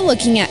you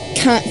looking at,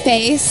 cunt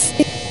face?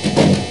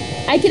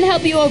 I can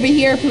help you over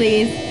here,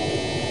 please.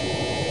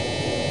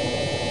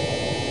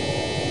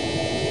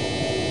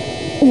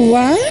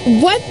 What?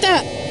 What the?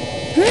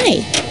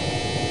 Hi.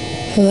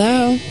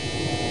 Hello.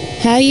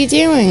 How you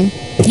doing?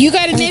 You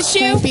got an issue?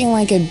 Clamping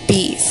like a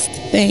beast.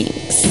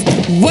 Thanks.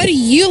 What are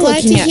you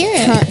Glad looking to at, hear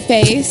it. cunt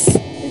face?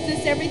 Is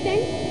this everything?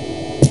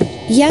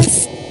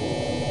 Yes.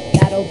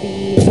 That'll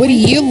be. What are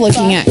you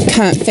looking at,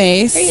 cunt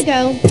face? There you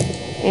go.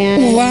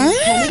 And What?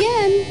 come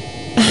again.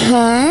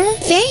 Huh?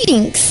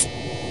 Thanks.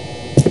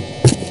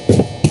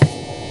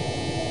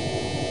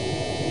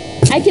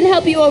 I can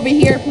help you over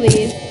here,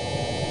 please.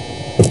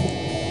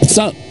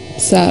 Sup?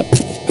 Sup?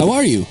 How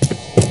are you?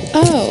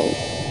 Oh,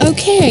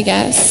 okay, I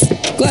guess.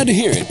 Glad to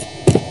hear it.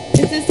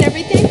 Is this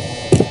everything?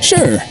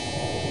 Sure.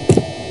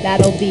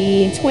 That'll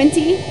be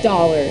 $20.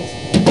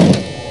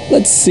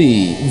 Let's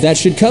see. That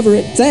should cover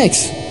it.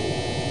 Thanks.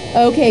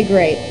 Okay,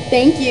 great.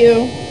 Thank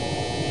you.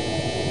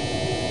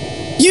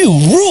 You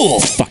rule!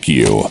 Fuck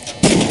you.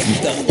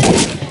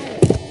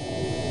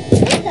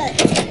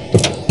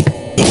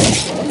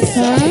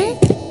 Huh?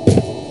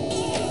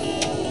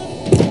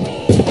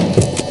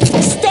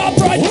 Stop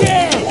right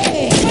there!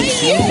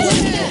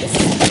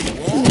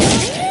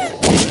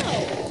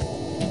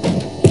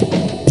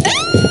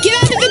 Get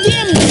out of the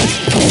damn...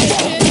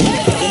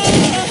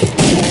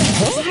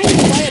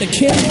 If I had a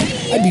camera,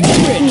 I'd be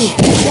rich.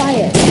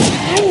 Quiet.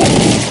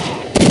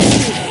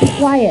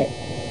 Quiet.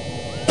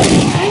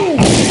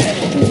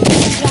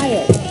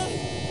 Quiet.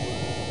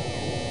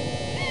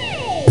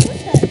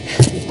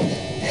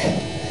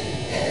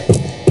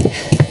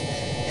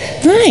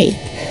 Hi.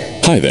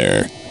 Hi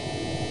there.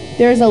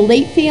 There's a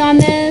late fee on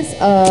this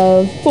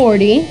of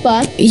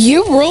 $40.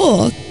 You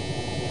rule.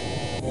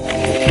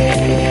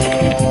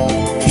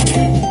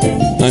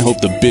 I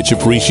hope the bitch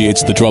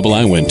appreciates the trouble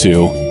I went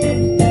to.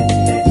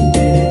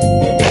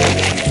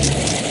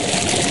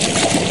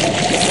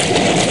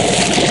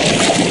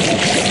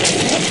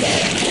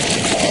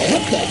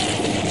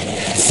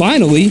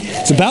 Finally,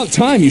 it's about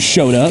time you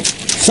showed up.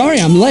 Sorry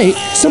I'm late.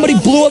 Somebody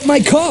blew up my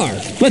car.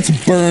 Let's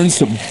burn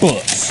some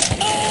books.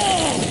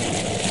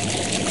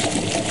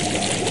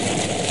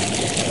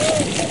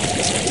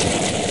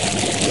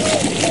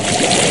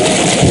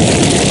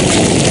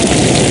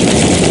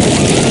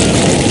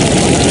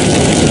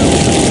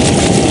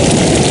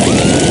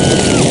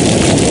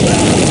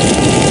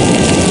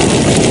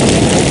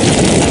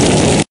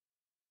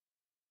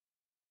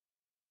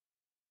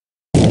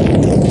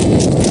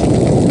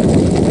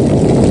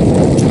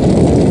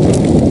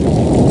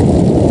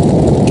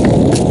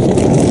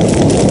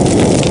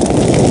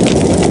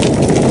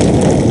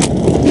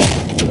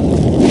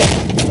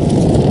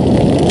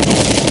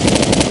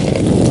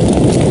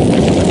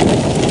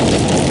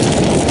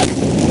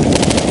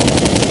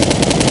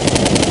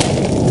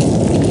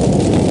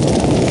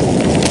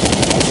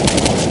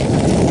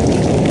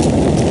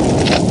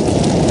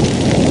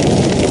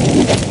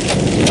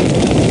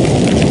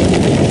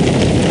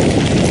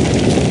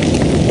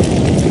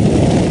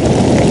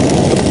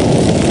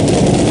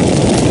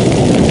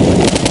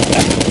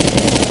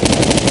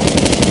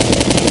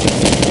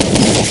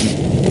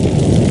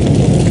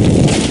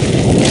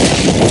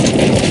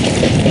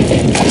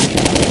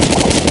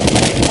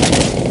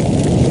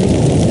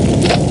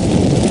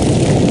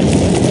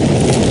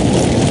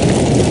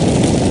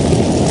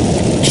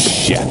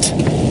 Shit.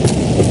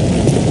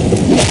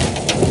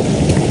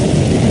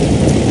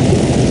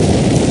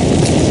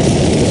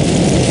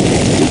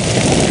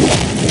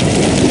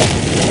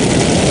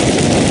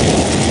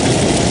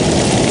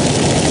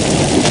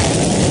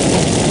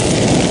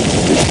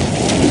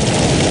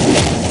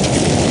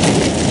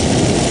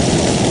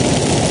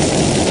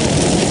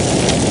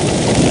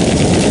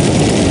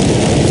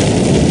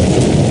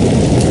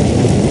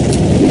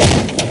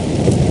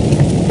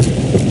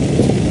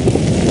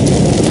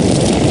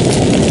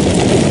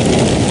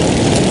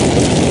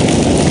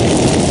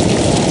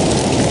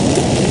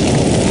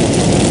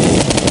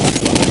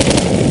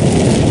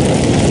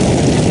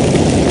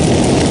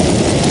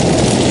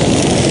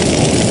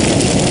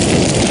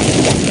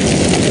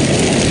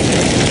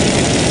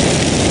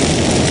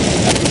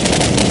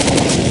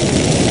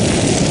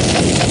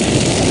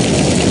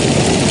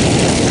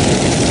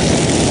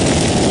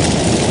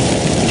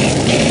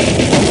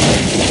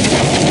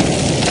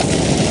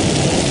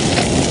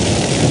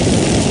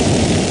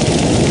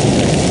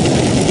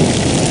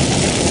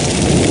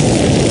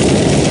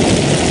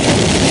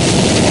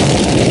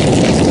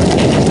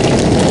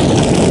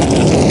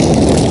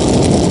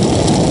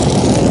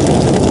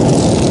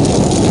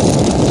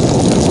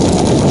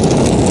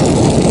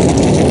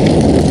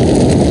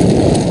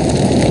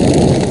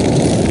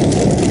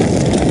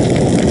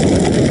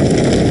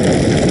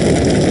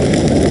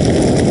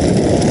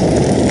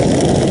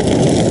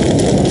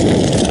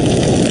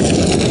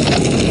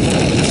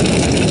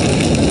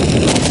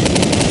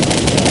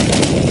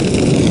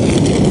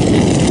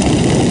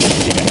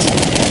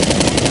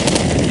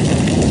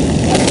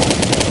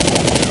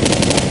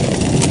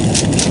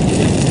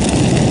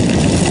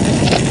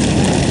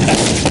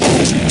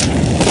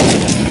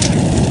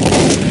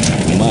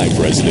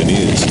 President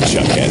is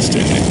Chuck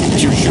Heston.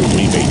 Here's your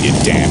rebate, you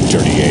damn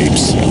dirty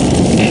apes.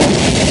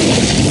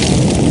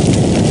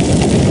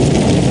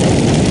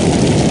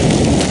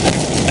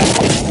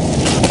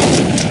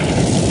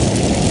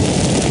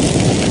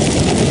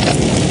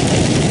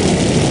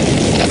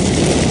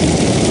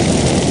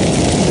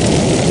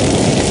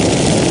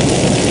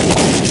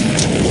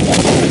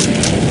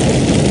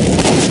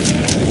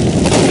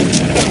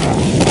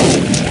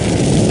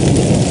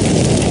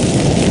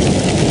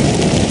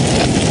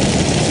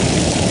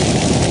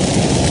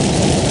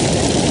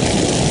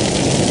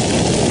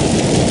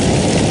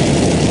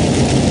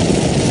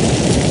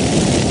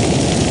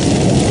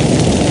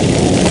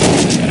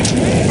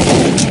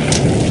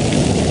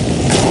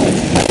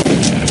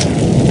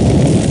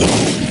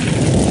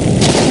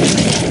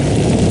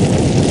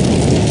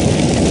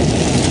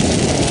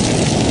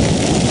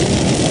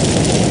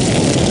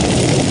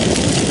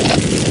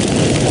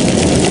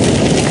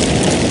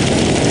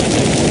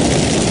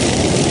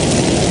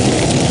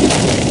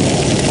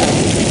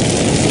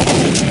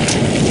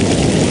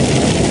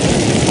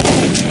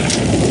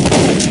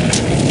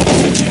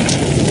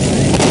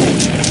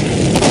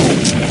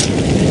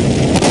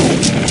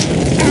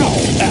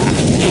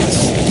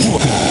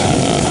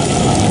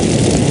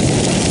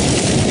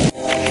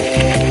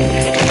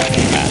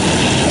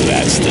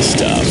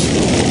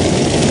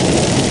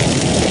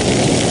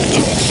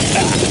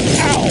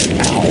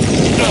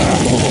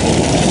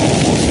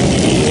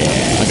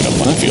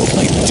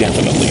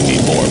 Definitely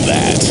need more of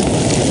that.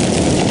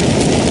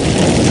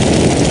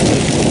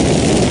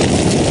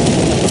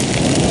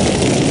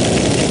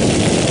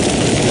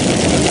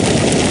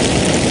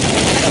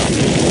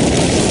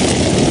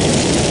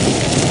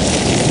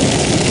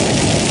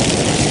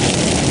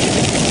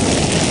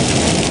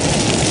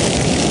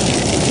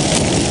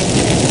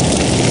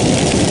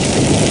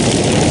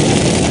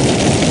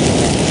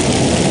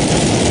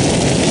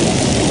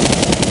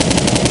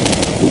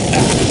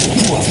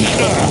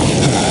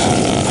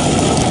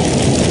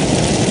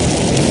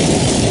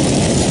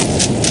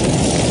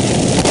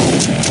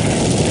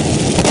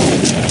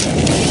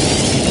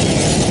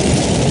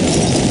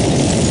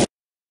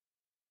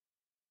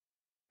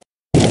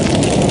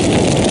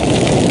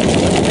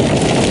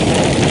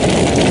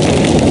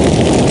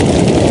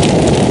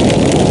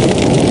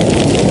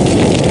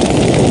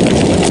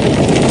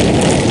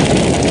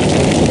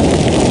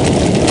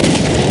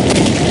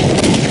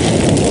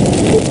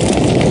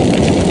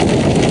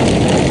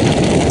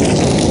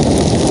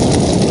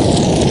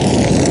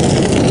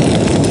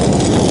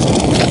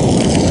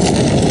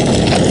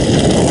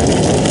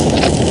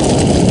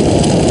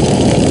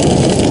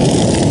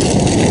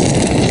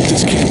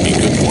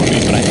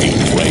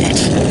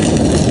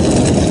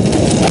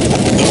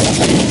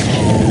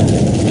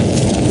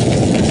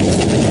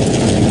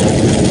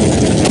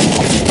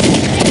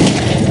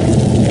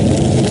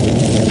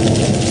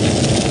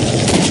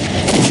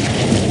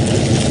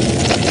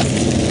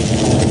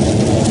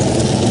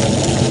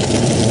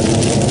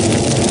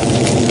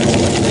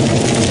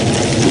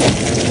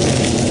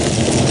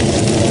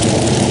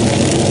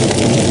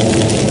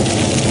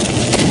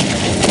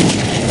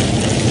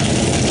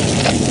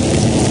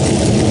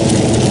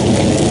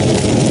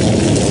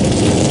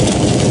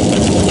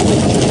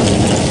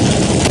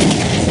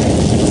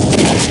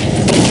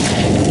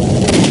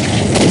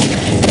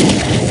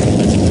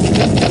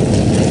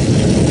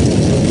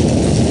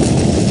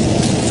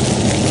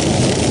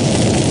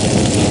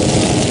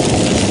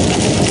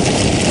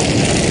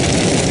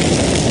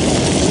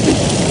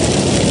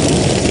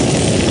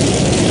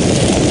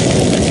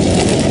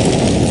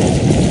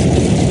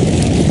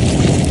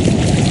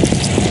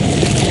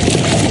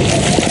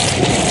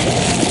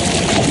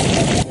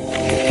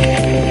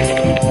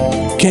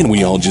 Can't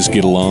we all just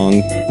get along?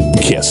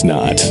 Guess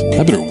not.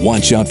 I better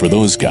watch out for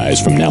those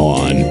guys from now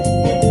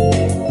on.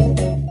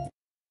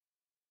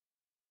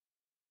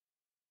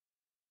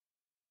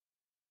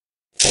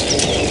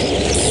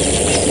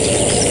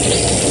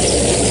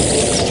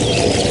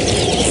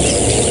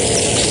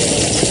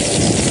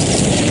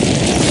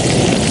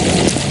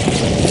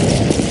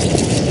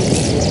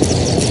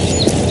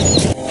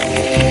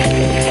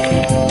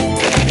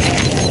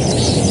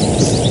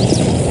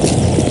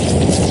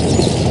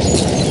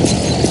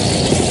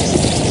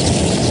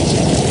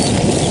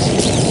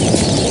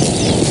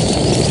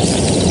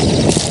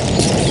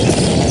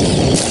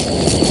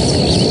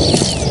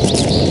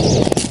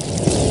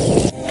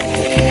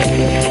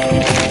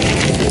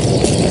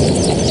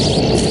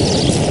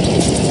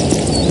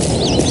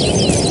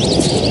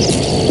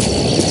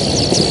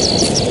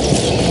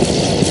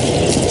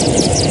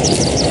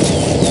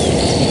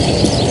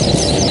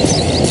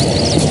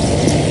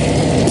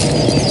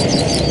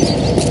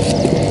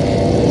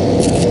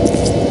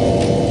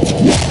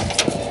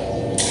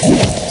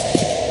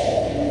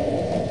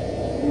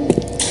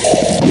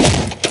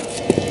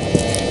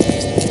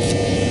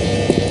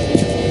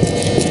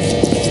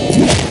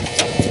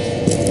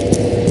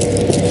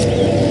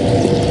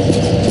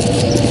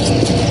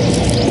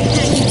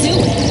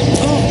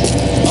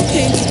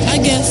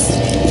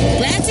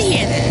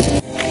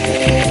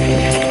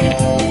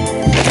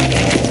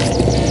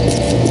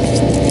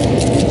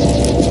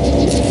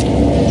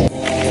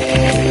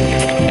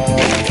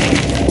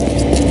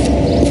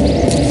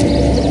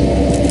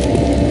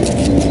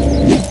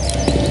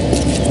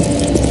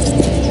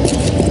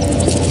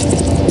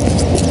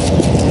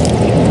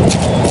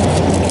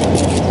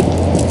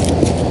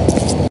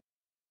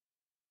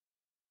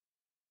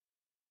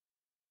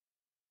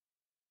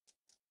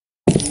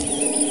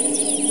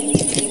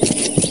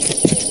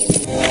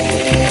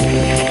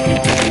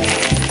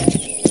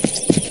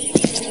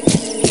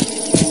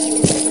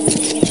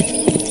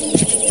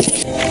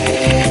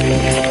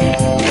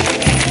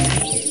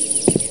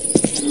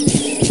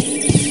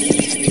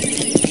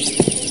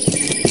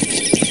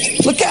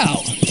 Look out!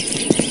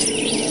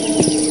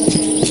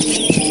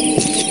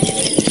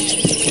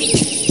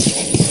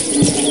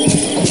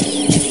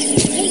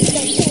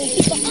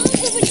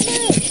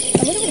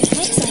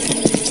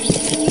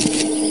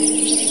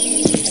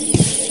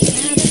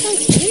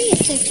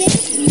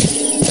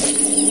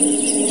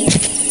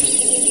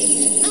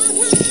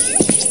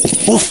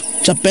 Uf,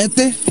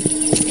 chapete.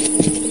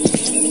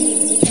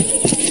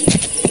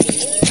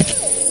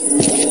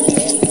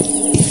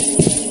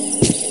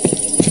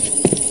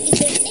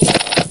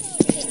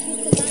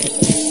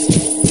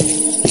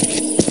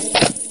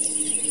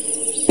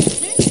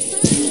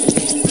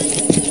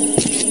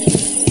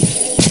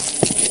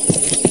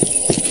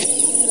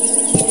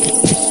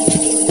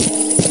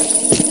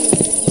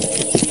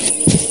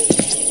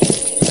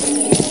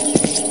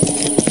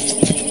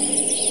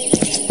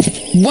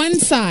 One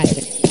side.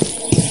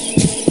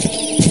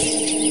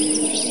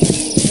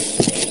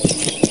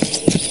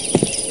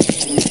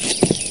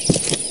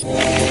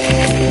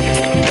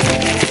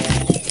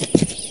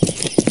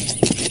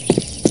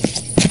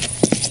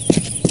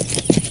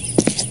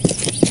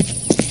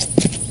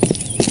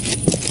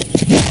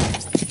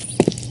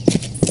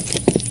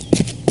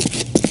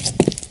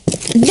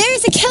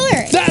 There's a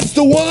killer! That's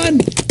the one!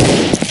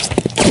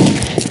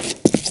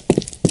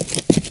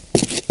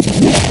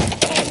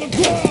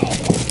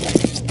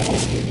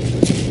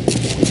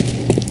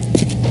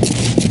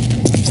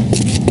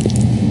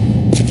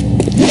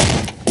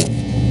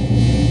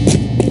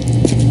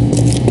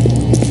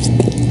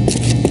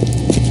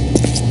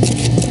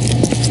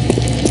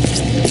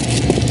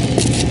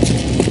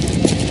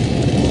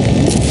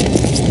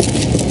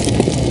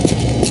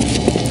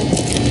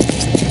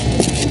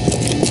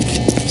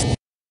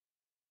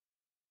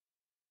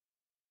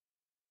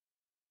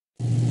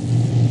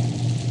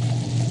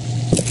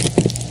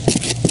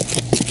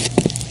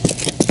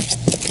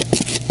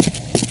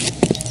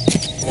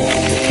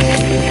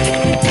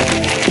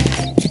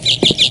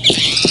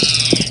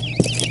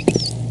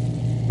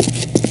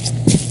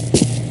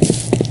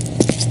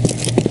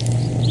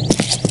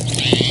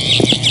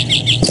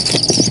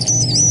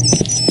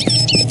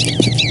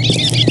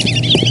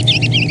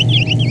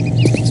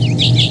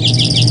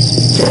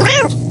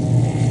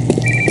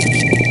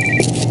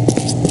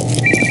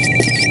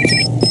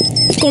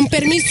 Con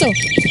permiso.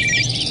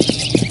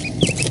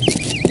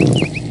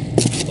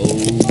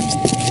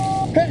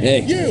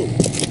 Hey, you!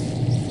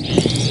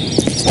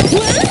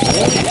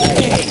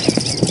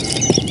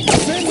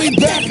 Send me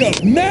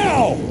backup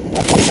now!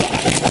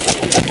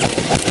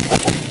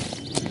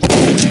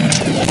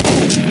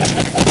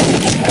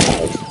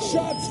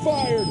 Shots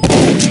fired!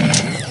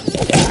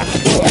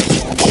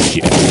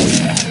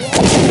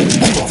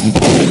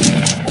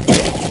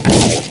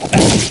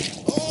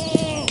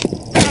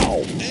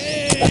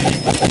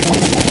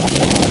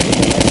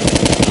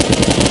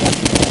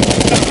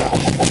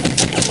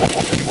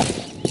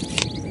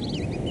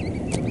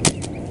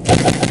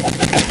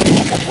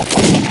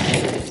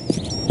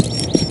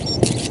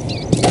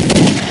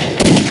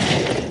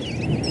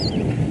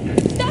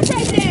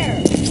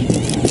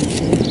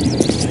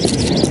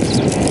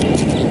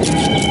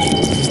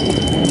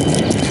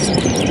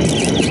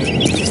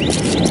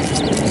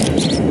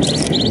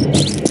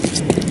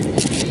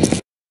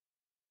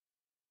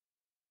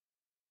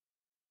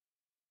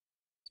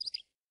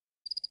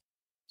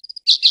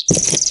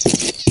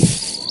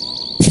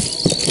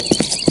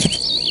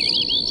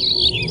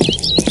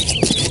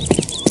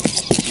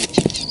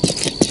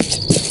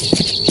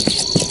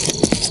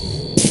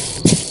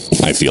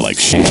 I feel like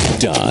shit.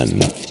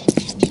 Done.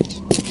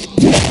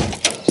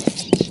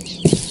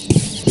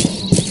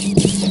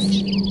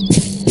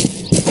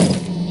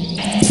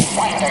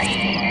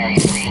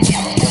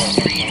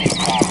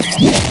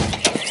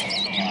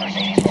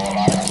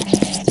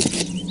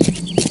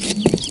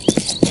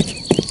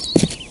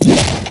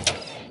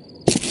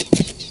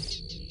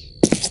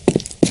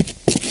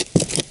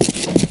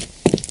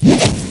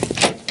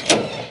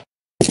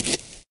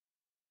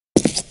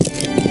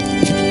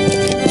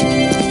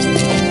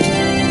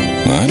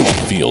 I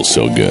don't feel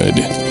so good.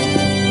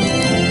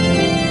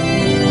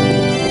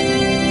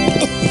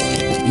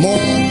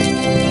 Moron.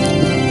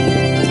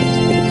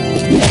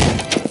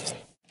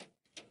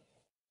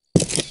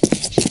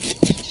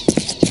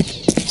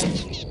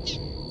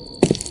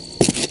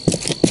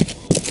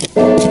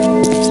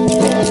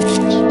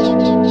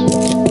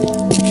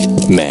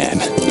 Man,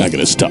 I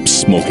gotta stop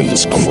smoking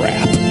this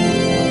crap.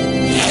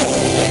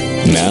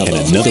 Now and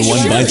another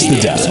one bites the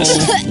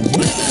dust.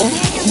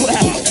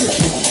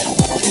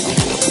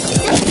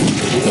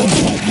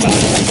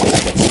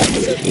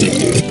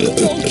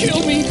 Don't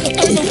kill me!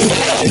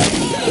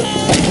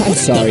 I'm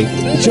sorry,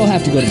 but you'll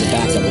have to go to the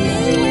back of the line.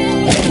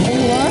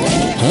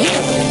 Huh?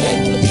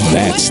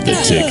 That's the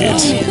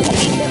ticket.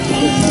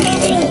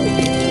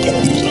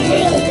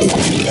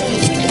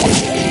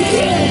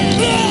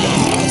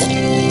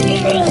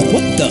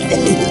 What the?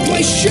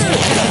 My shirt!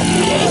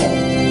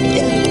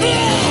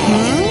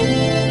 Huh?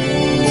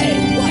 Hey,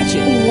 watch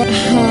it!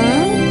 Huh?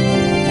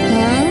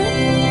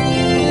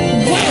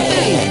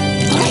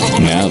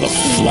 Now the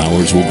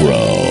flowers will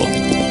grow.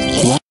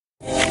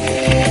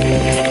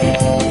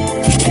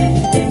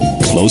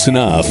 Close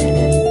enough.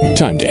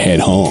 Time to head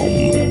home.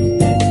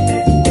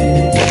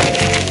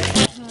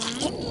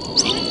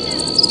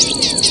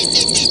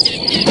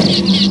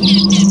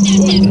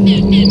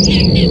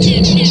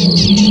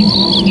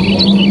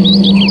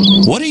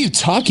 What are you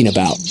talking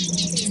about?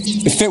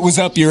 If it was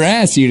up your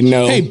ass, you'd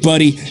know. Hey,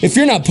 buddy, if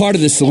you're not part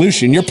of the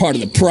solution, you're part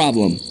of the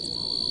problem.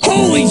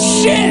 Holy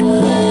shit!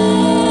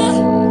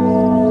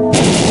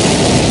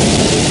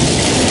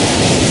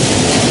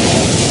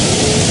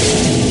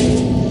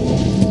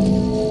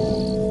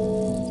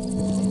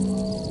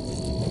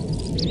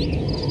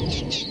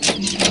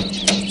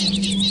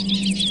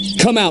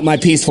 Come out, my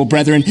peaceful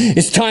brethren.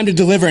 It's time to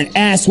deliver an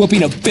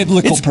ass-whooping of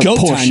biblical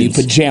proportions, you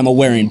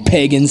pajama-wearing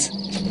pagans.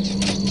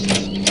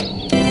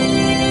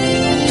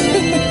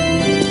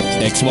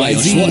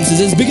 XYZ Schwartz is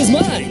as big as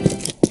mine.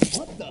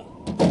 What the?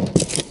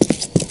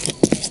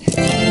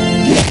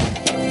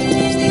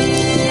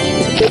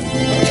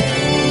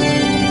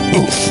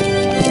 Oof.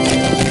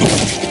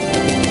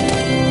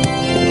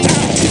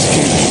 This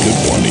can't be good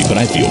for me, but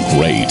I feel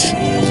great.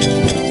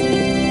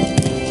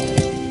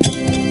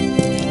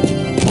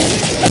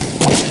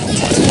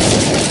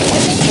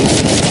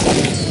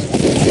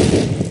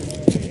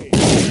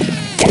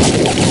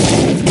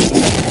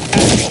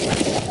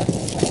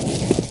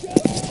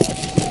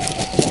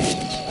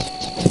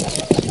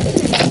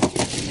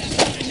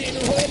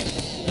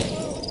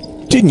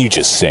 Didn't you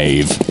just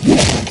save?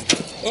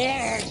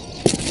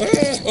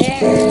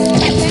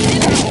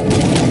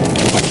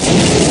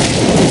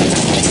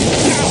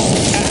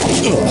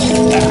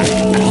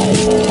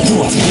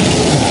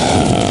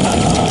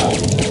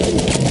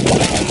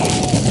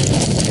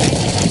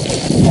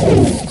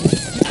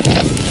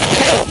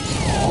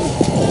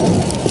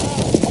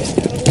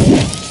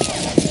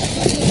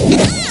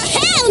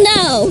 Hell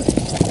no!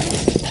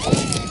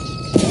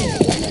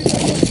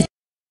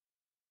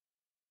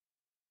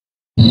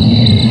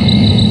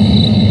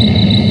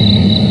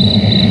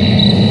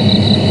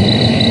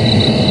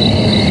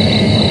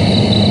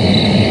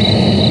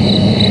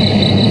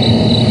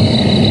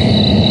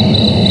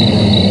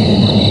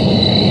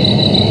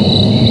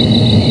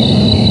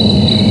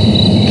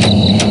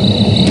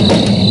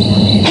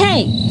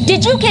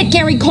 Did you get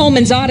Gary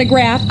Coleman's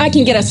autograph? I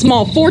can get a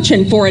small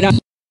fortune for it.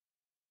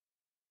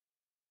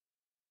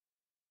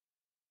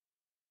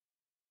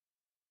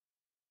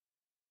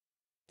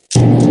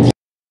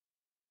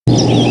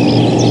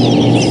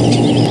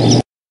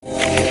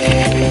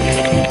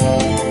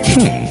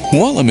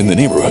 While I'm in the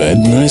neighborhood,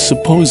 I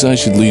suppose I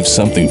should leave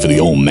something for the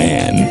old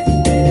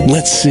man.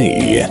 Let's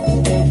see.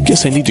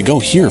 Guess I need to go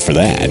here for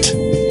that.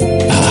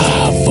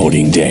 Ah,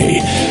 voting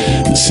day.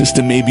 The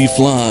system may be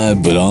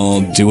flawed, but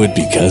I'll do it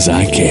because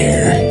I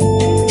care.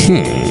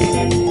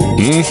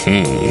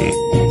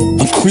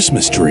 A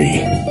Christmas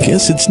tree.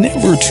 Guess it's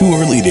never too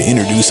early to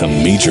introduce a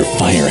major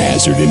fire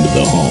hazard into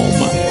the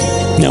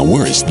home. Now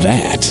where is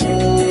that?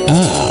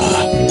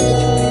 Ah,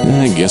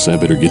 I guess I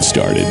better get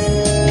started.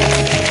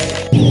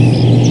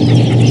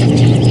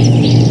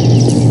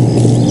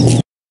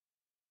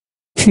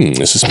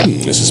 I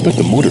suspect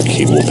the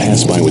motorcade will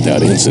pass by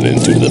without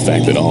incident due to the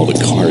fact that all the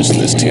cars in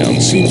this town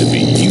seem to be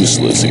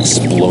useless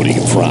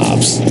exploding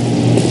props.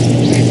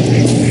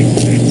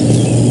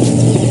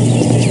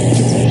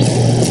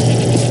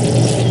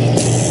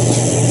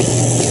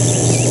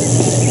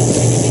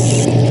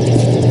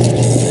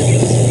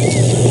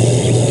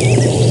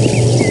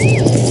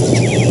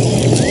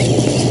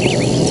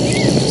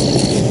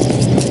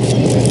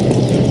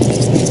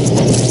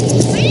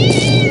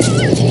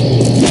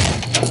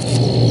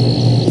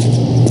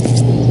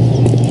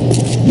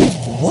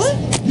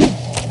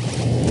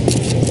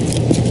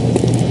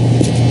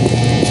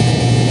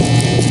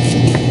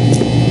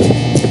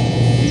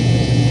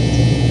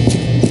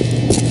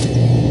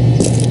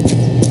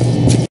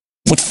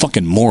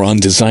 moron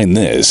designed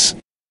this?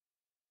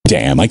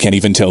 Damn, I can't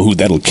even tell who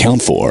that'll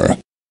count for.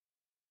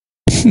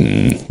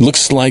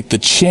 Looks like the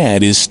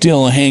Chad is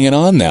still hanging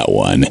on that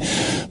one,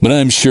 but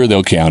I'm sure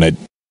they'll count it.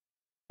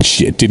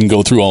 Shit didn't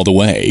go through all the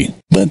way,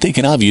 but they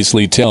can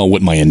obviously tell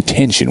what my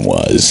intention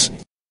was.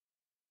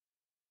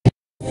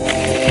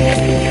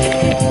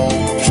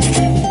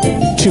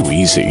 Too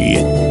easy.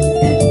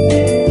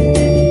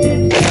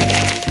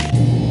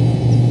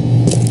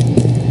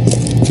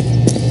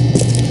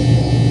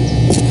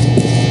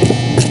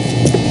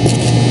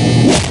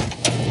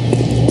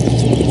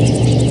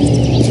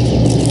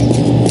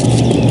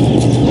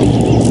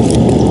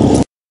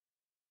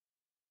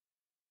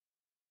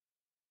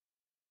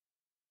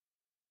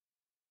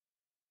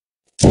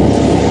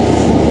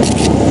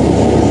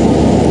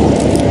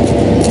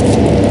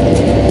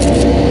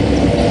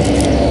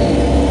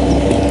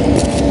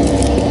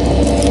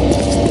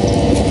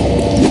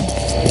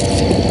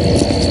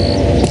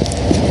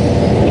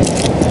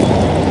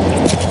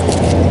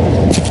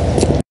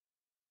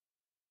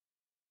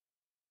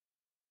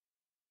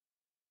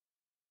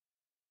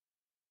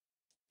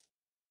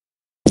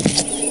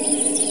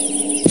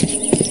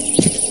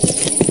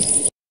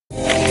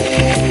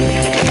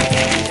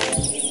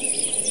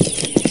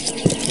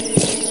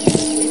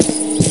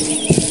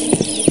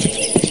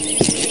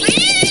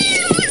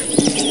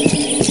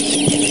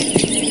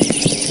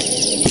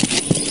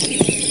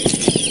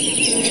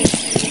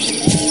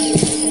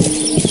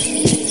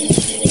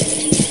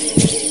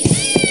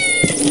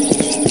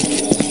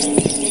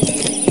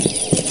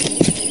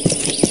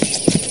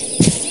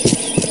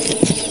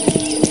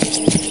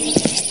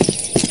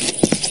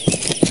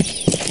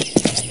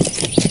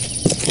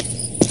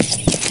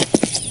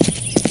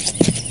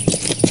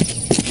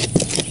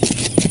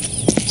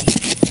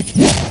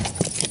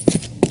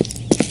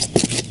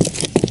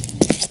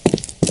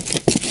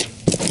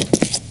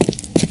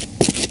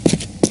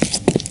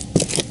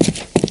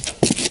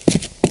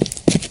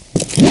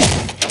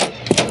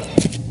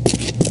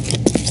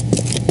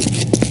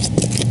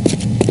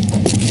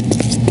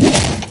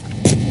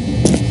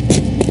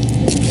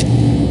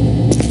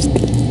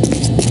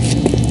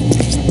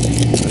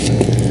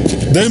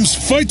 Them's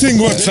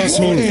fighting words,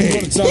 asshole.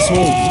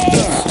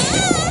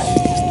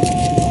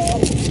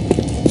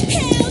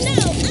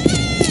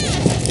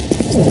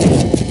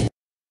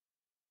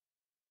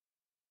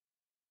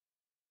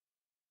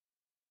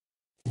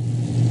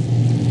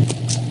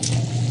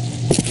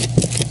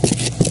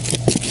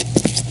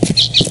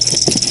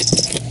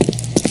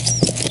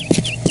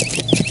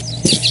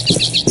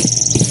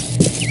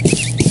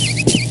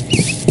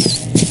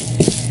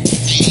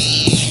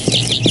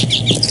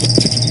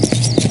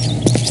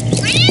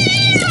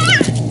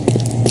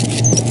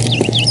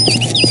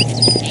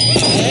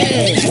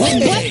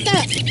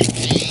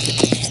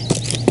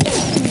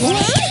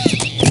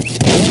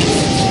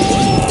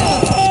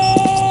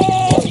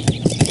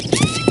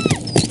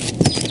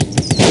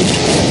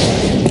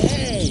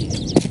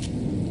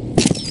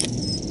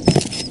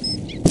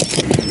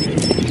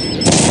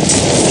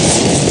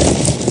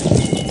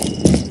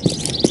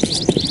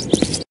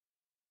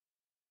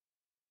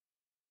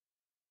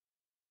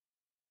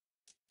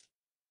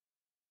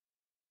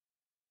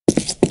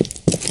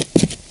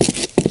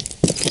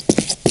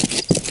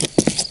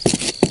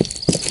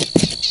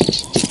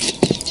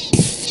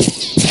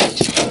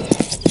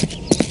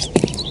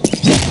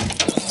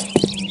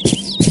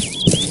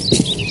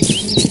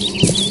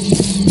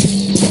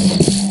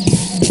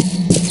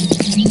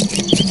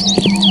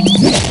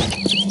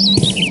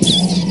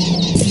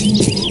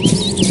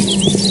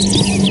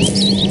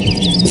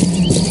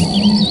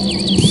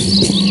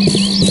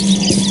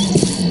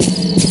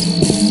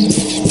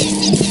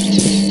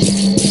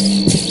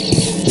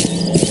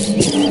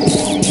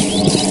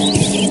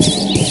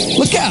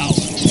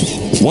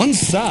 One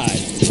side.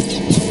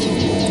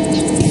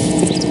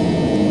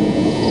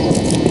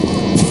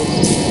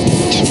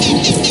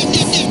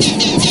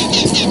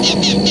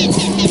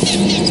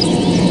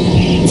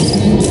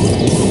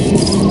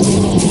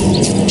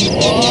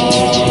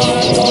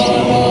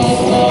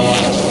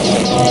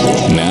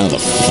 Now the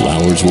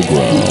flowers will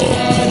grow.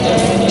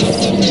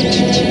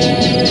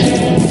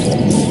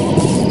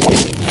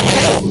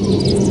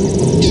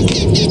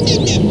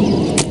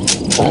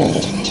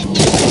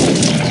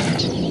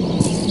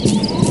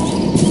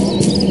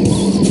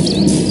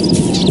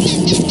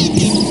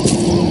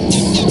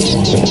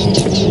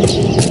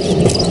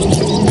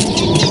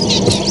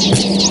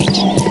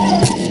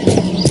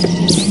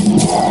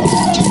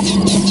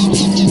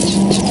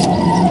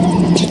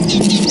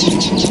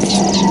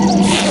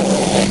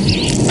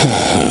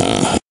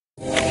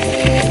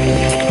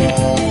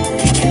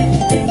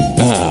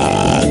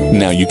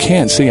 Now you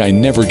can't say I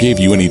never gave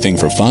you anything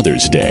for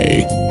Father's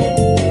Day.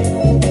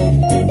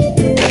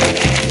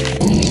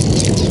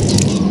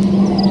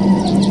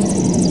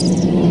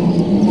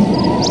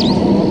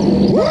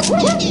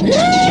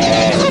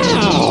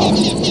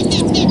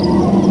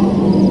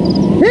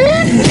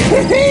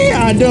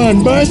 I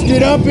done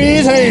busted up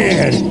his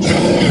head.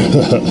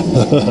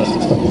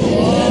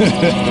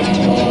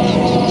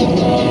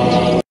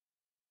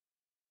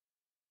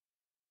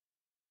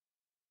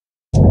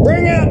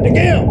 Bring out the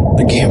gimp.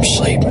 The gimp's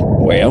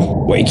sleeping.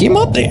 Well, wake him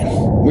up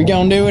then. We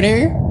gonna do it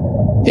here?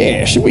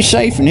 Yeah, should be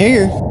safe in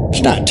here.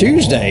 It's not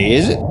Tuesday,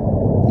 is it?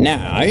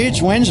 Nah,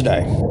 it's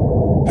Wednesday.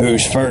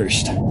 Who's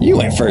first? You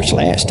went first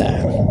last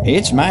time.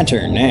 It's my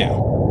turn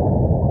now.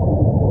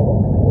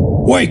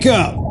 Wake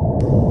up!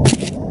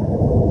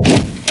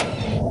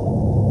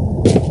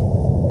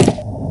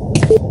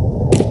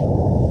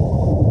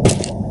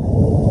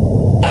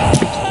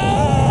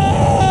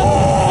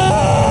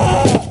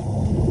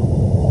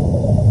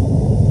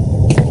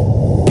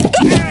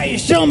 Ah, you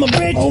son of a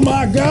bitch! Oh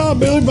my God,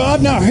 Billy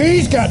Bob, now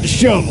he's got the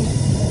shovel.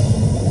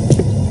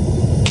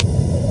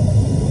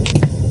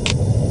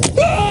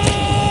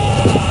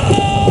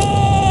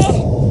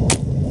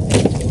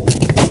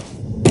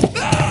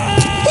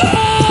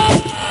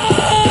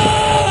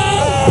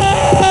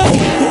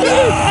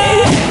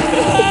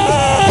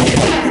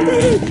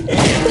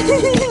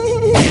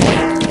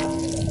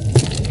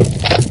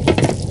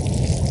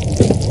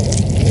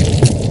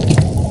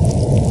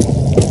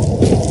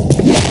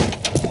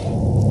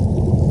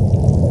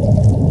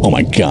 Oh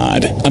my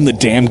God, I'm the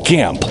damn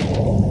gimp.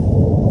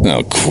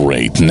 Oh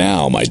great,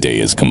 now my day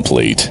is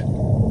complete.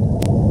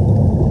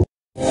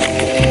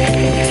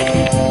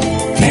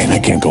 Man, I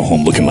can't go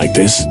home looking like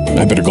this.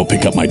 I better go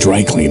pick up my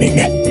dry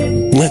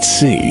cleaning. Let's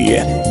see.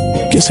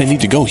 Guess I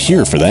need to go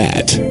here for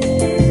that.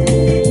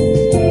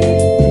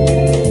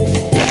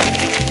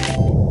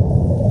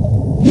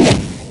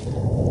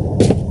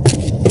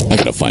 I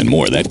gotta find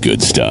more of that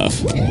good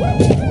stuff.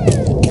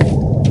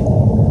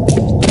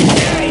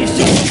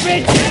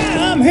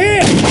 I'm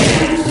here!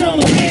 Son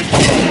of a bitch!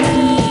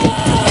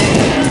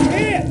 I'm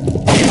here!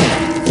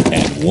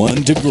 And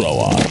one to grow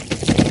on.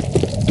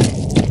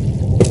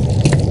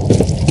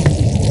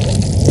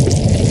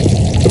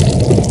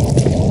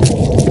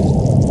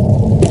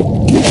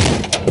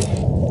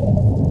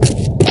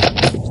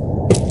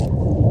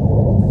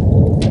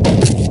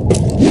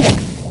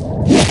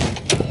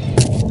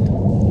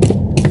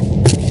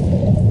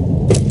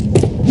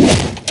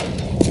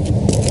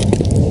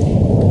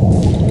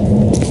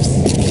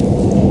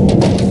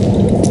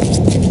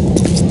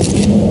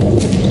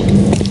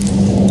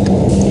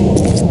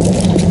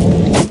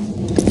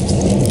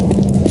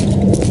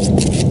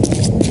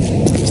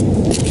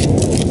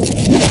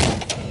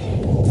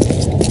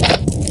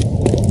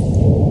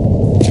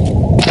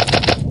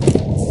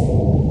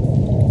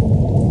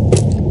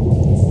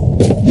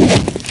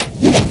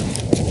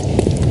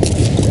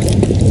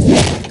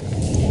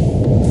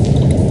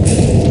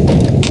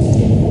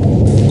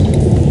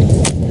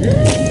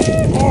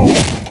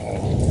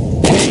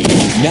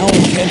 Now I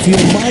can't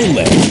feel my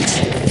legs.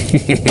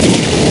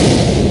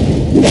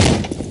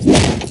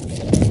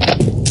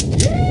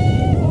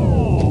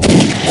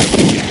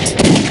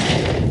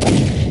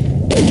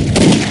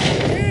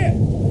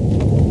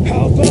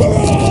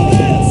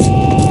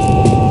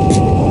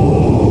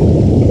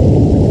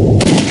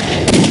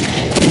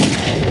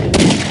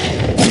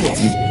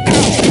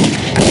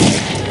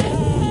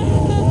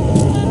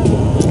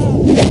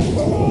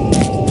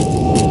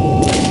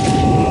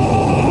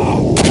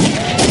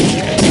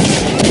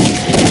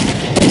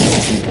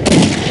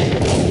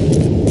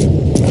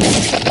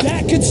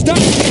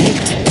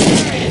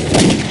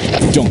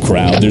 Don't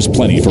crowd, there's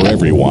plenty for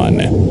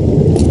everyone. I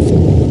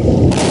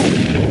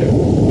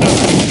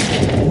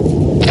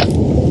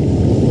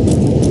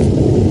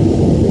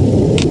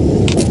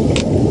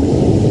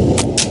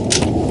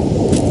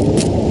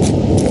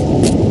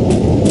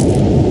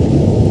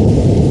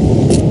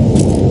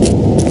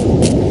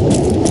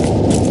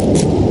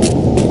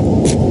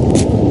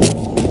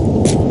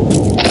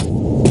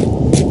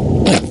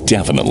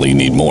definitely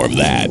need more of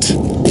that.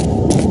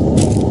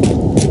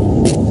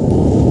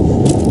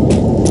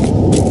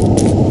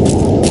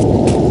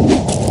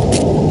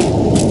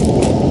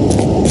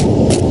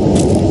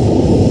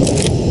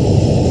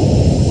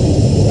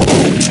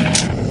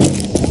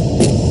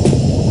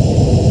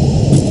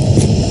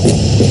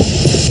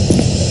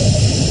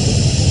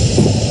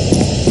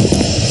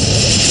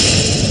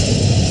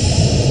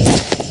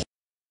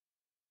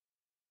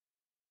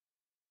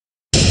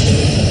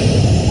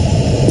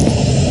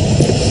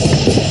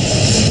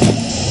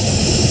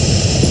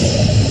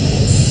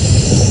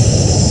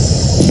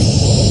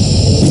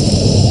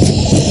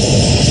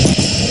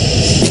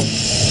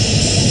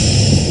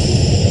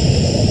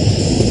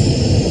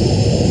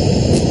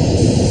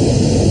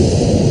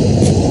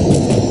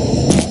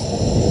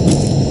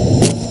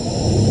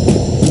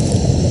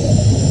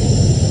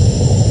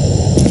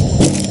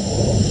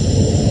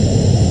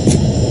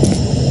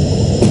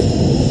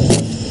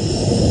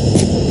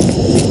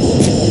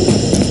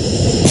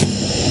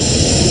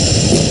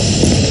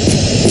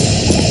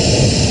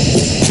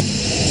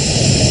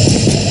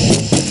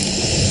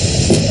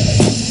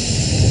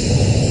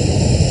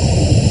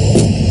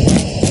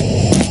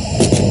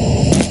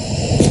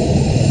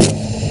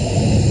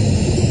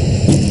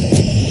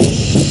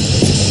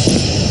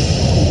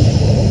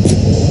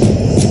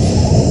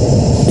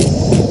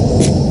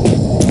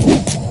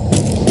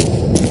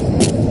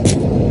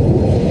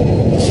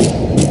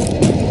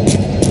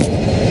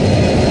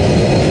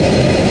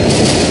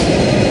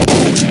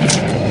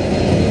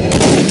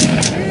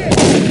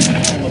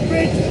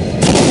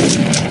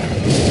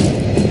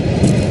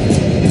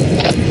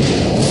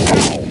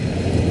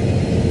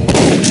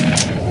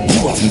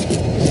 I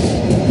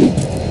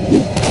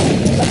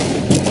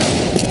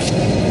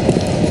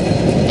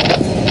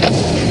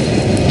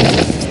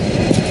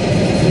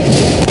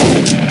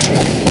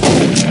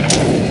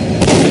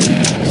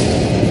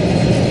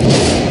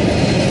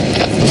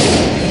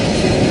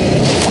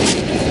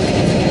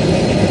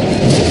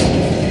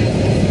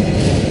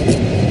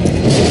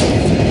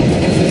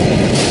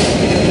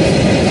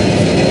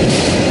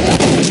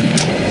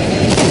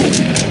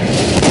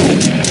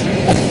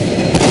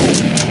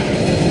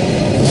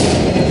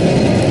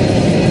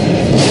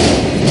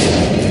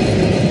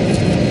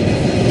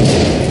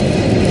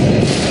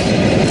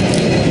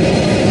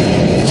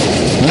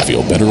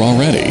feel better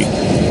already.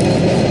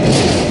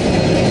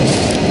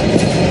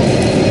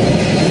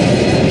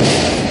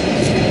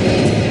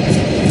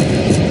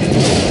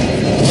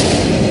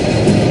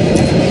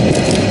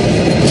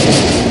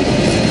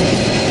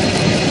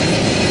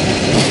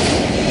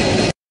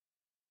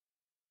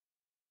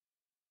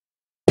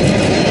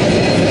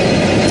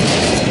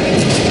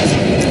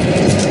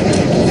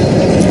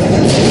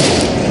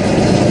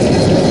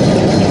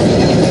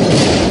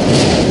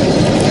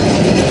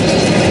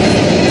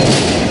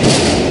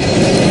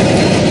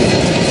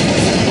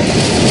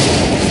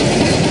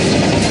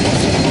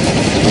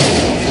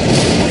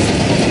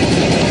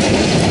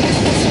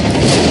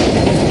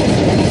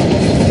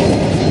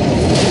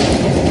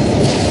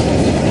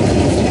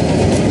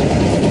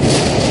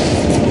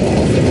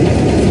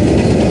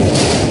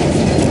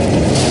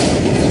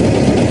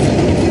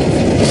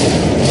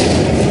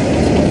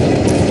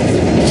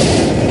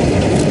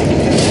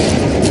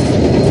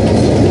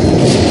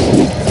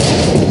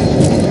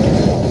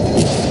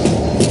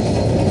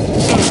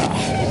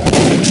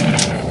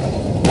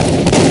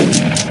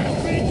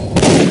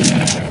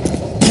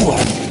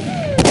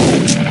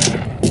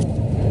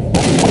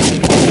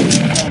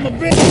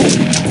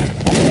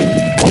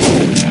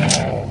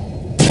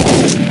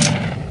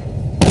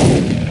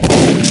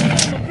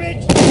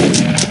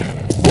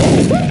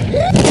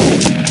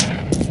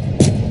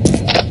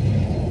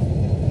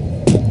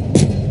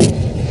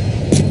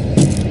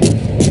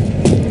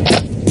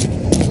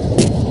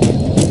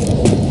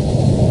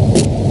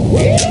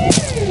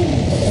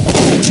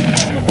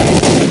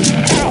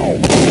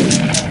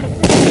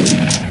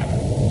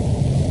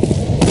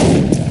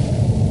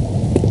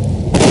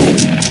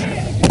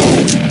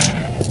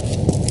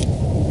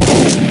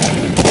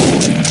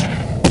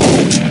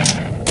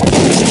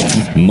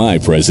 My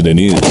president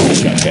is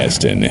Chuck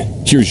Heston.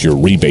 Here's your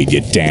rebate,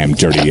 you damn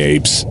dirty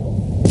apes.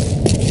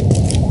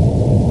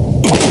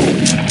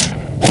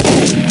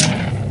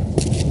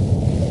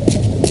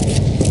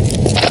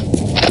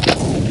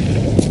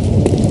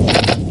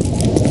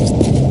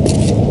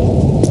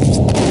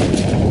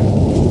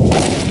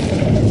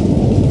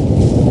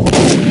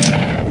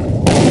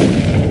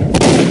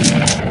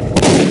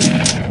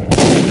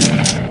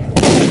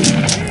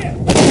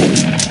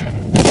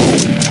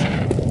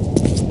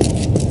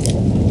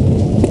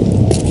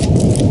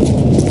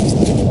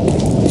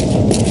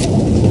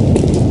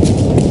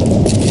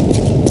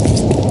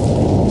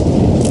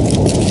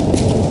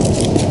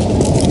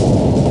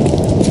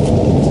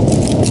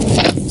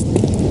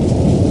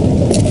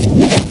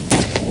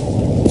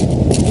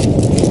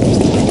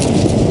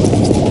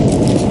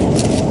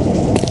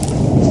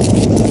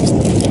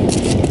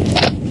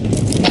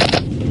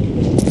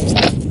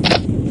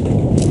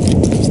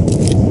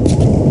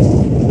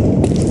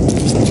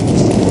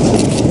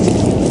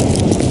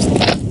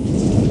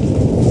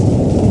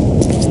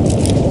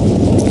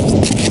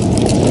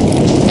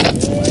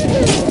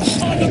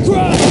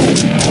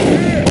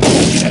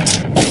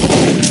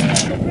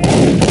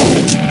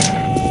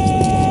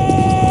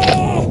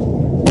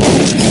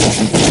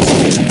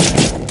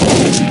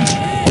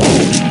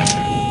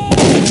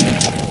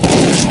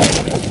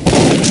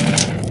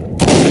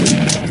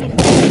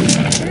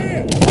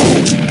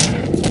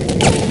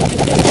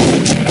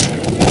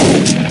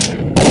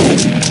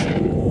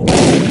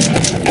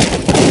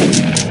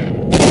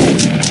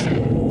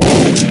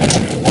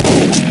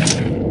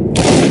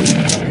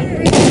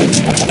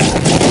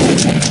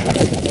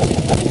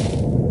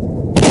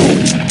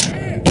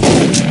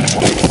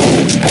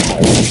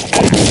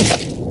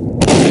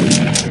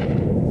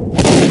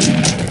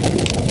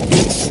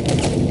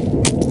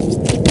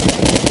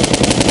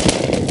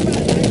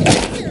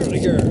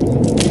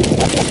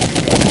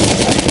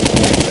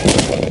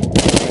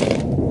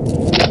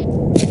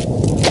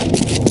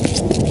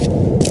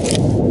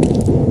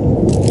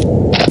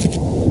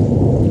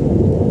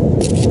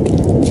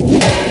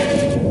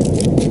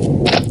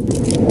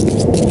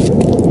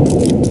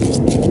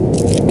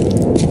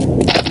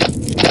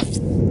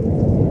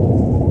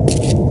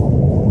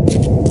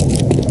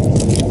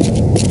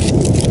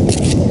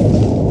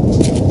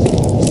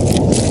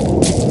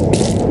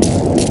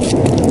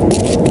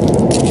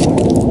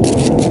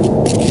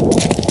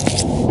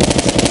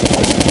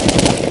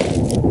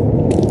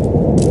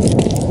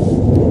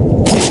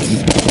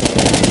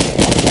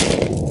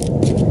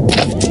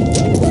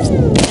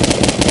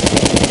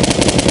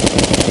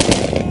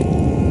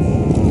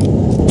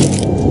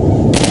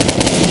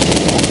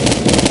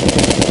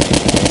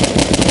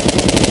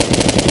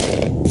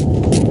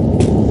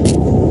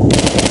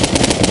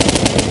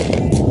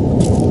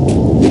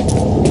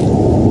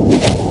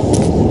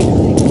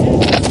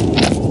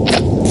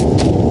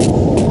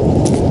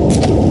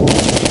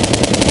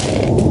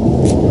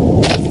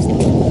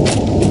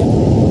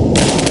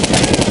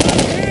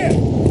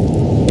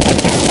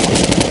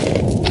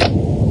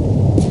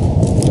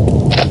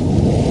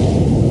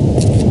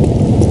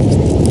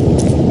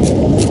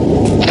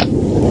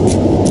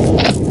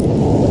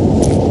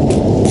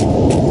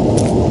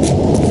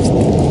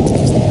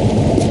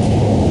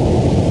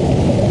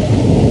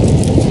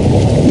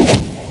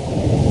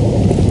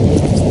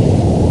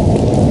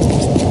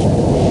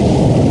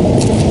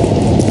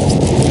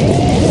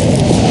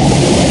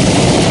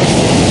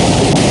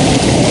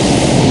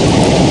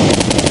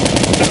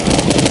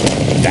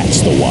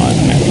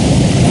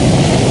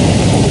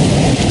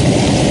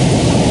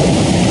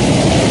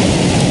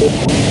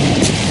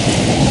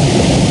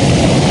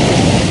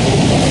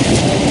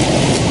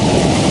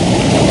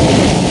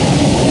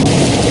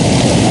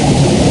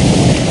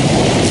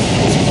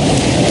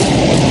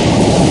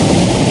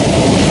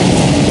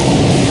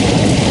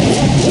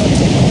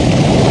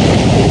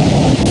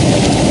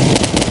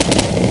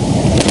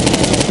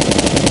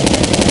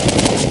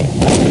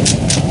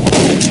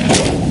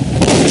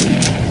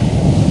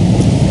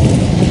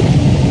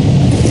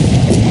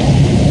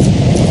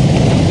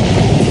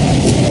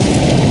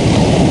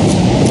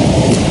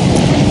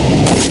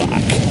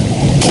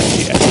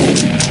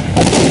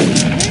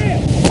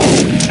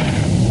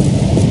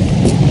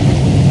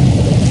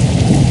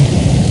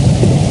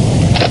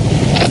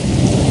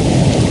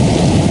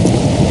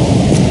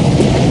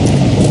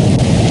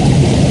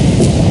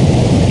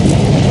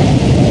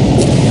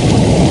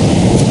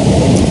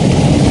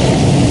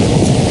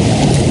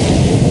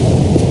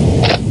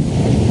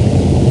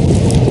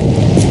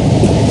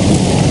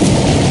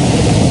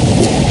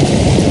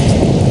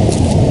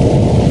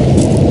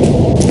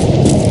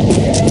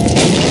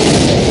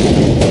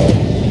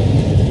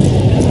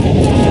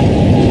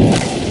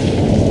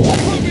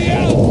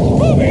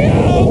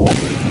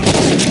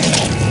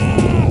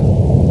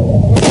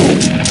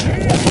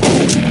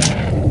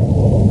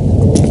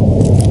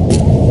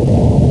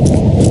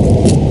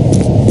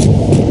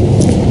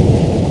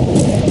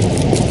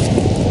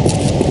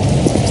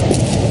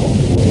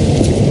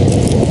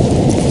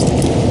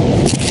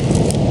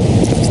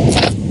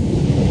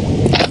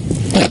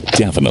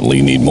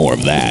 definitely need more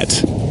of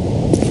that.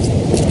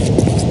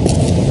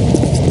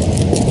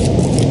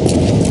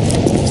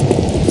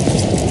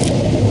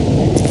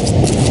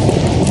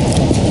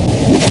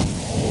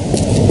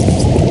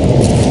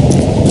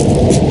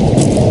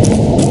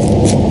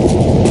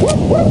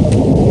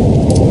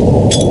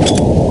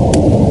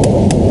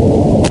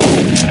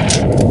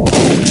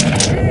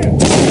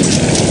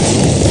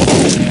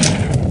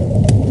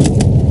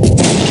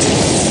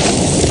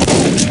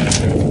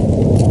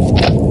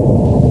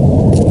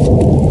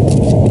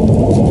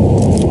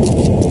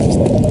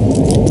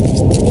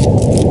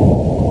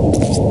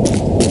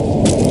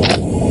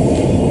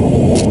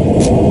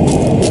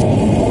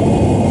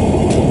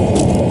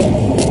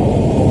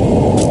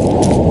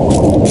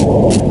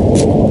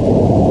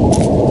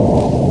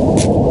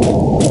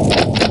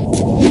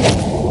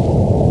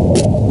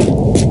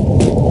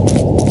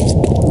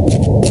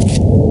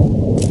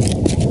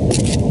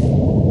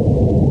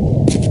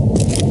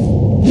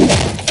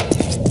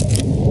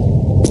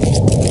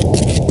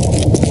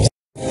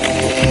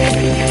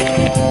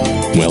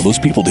 Well, those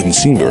people didn't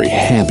seem very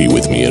happy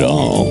with me at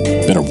all.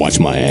 Better watch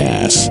my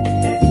ass.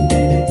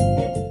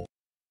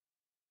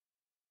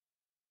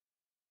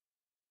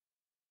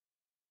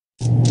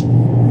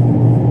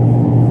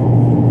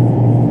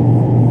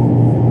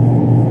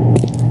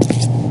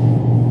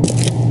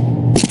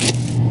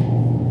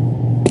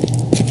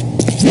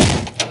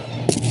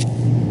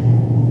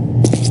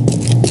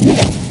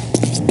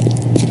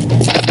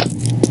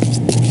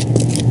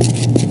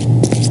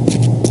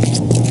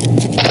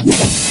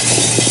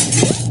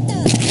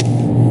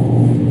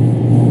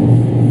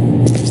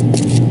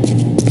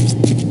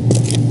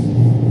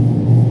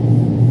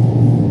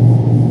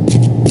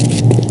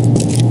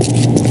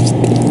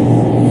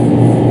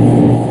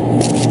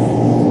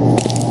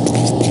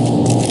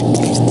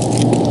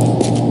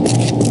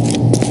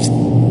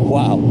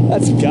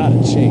 That's gotta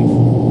chafe.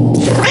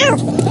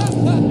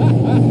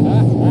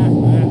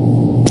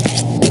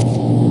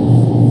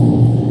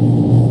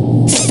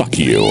 Fuck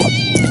you.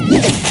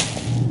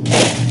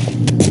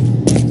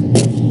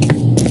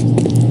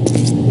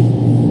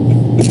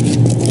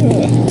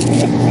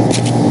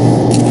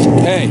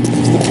 Hey,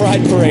 the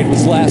Pride Parade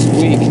was last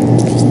week.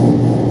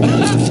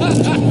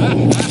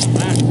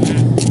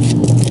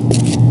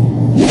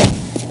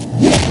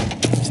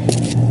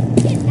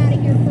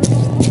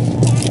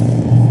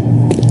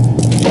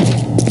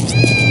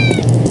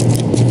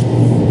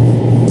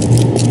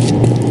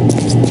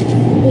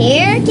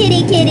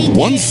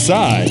 One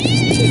side.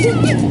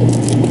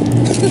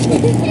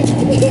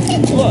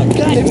 Look,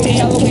 God damn,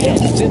 Halloween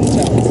didn't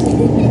tell us.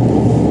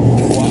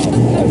 Wow,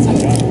 that's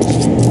gotta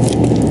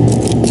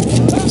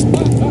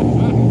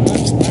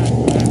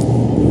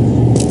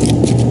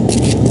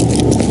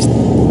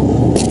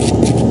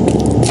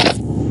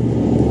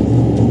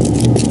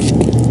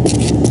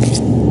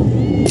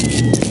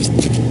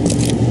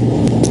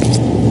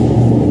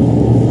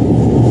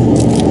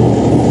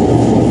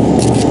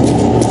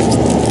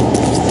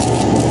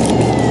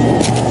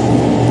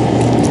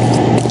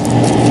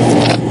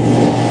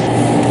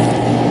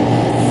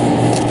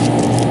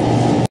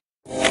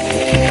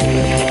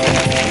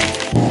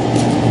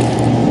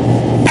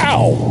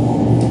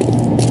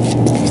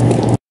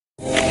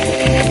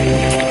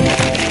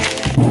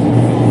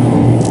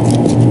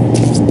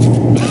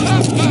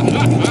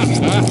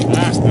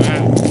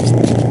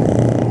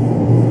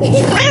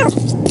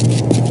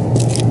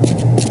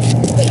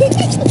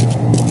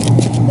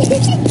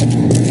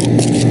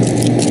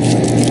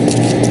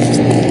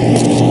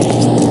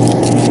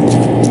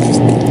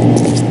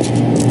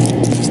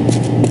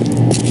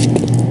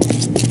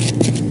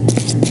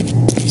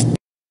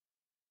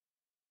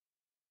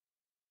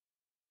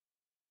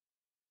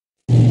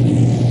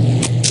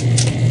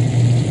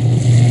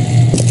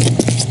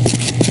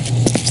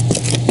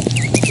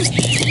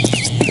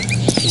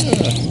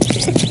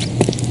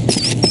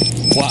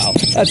Wow,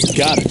 that's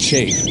gotta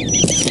chafe.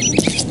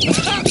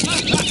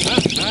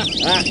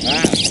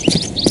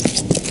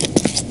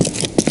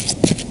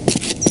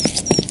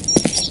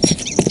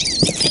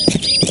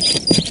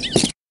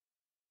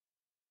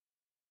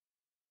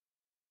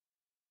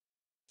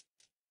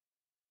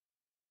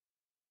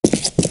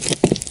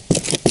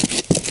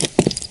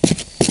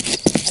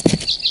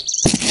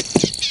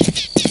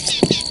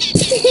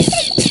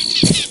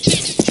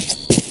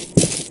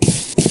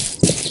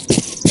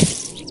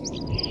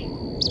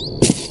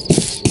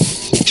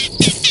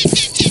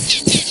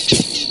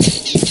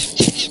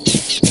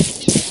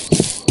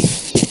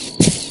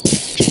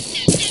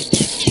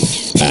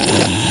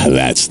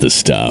 That's the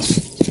stuff.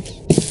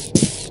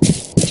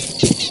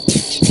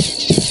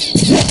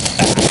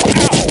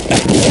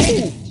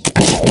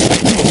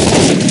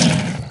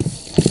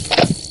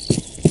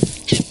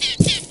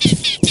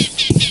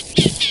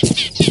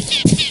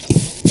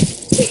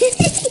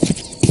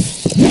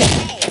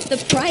 The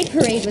Pride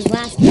Parade was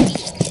last week.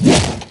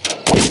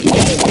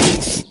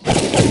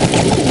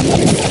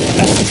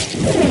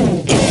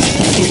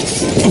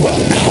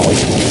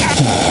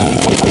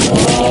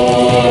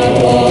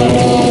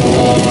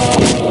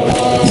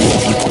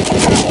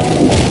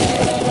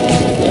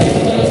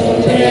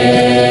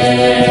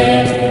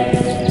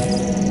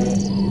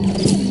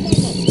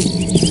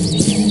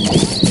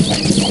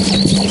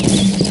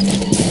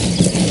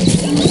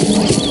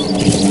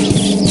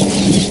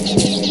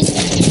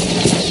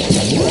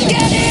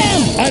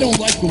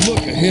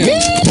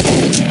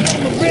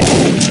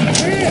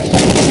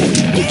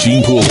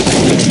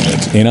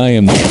 And I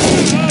am...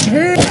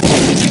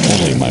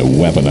 Only my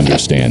weapon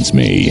understands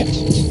me.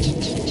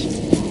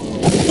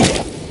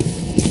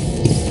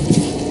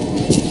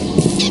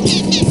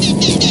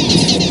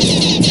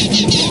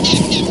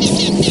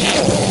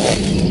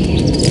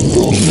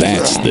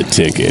 That's the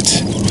ticket.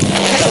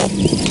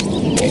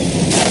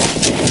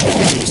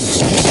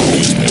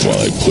 Excuse me while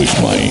I push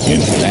my...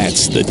 And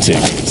that's the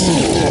ticket.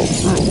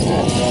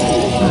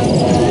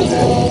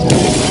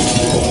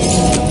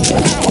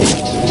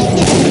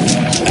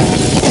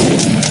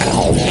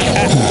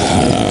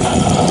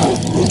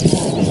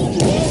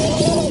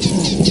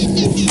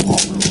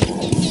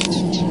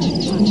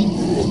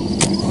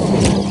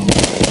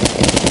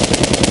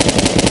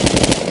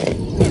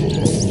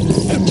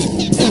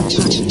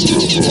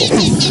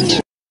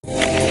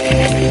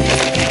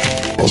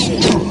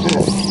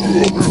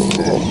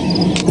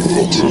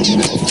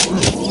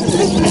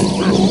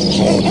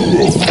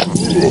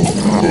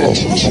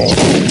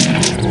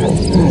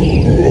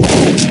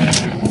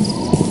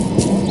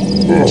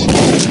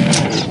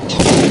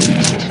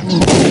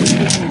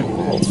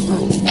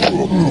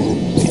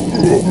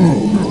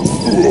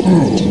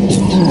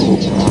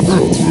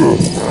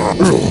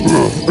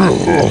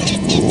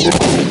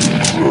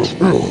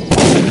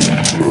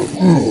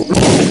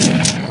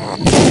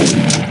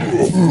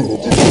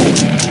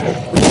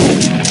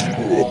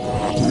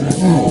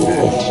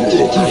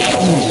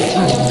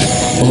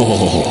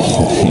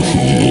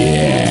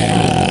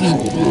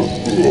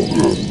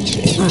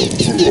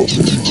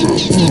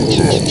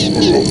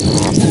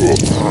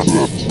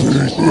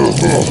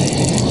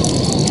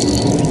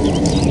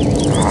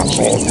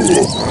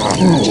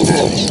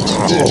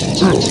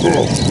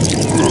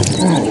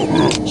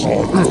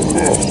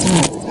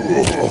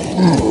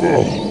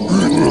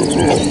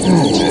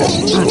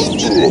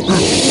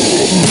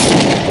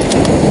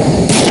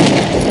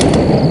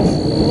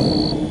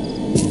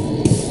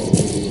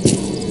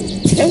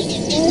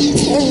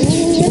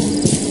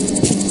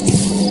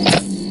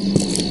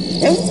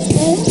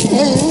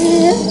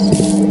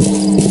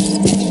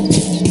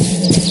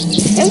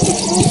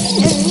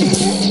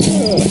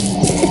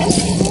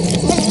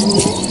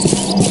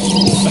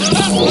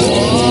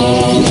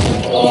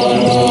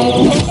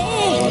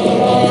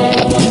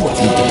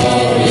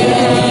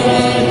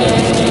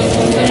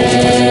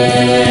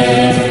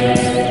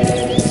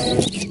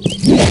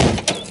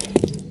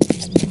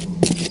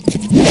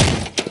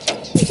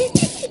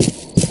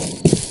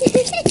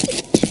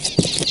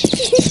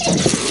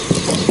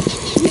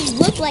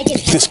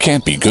 This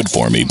can't be good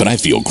for me, but I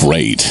feel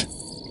great.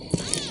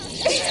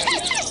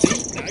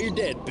 Now you're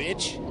dead,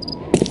 bitch.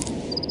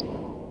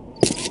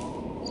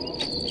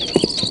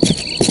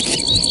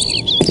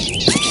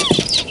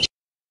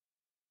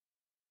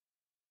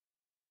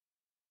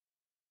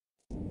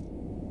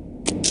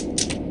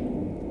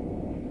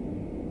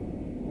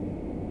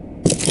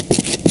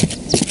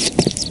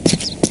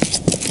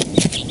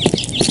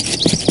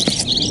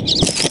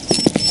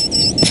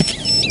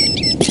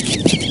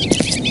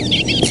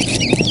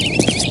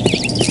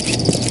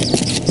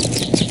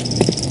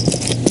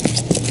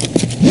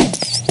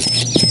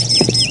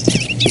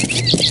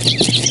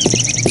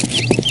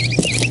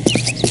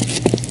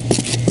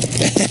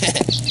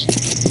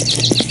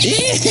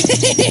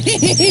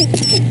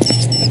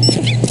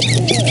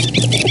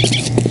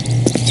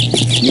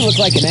 You look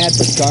like an ad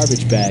for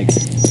garbage bags.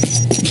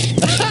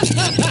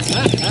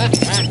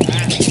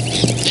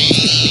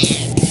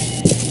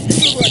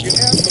 You look like an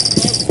ad for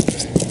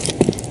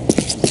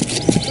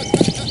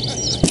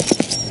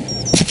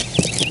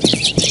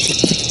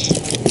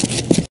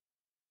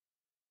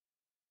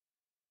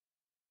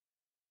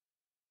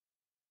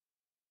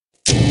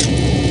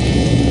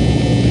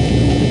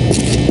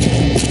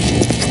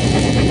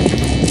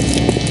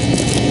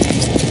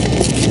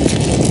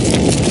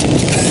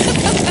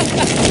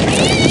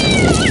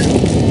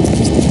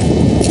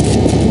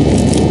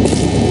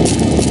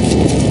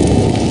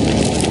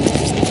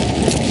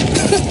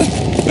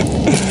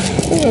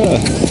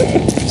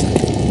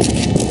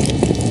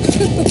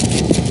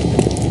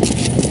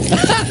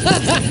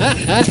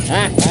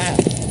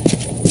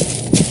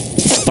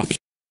Fuck.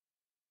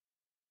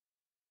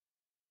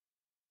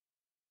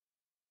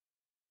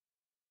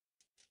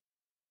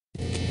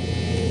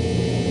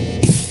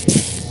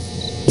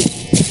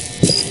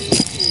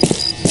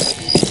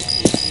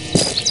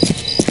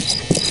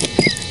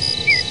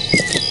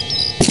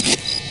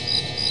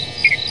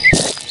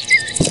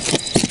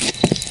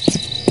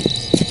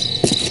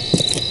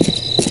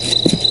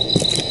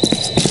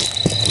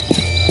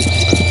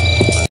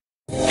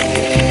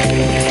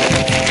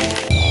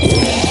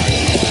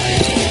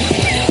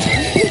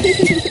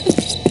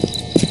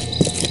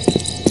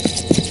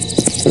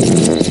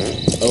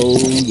 Oh,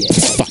 yeah.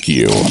 Fuck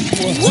you.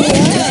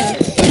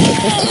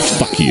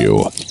 Fuck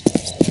you.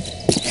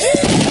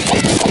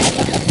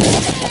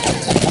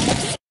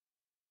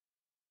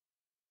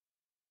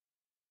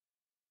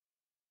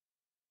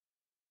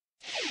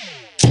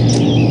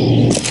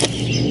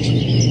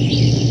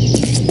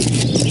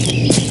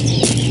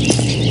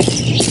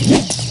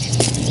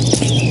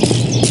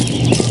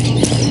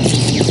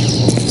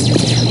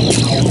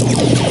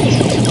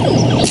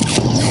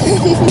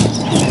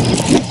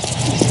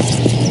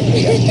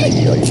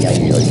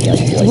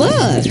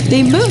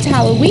 They moved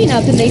Halloween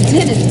up and they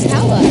didn't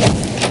tell us.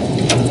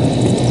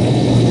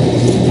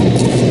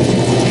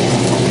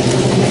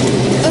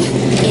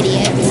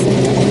 Idiots.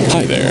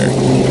 Hi there.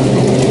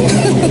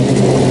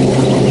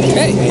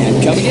 Hey,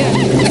 man, come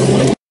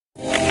again.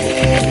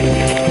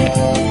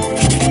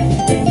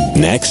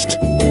 Next.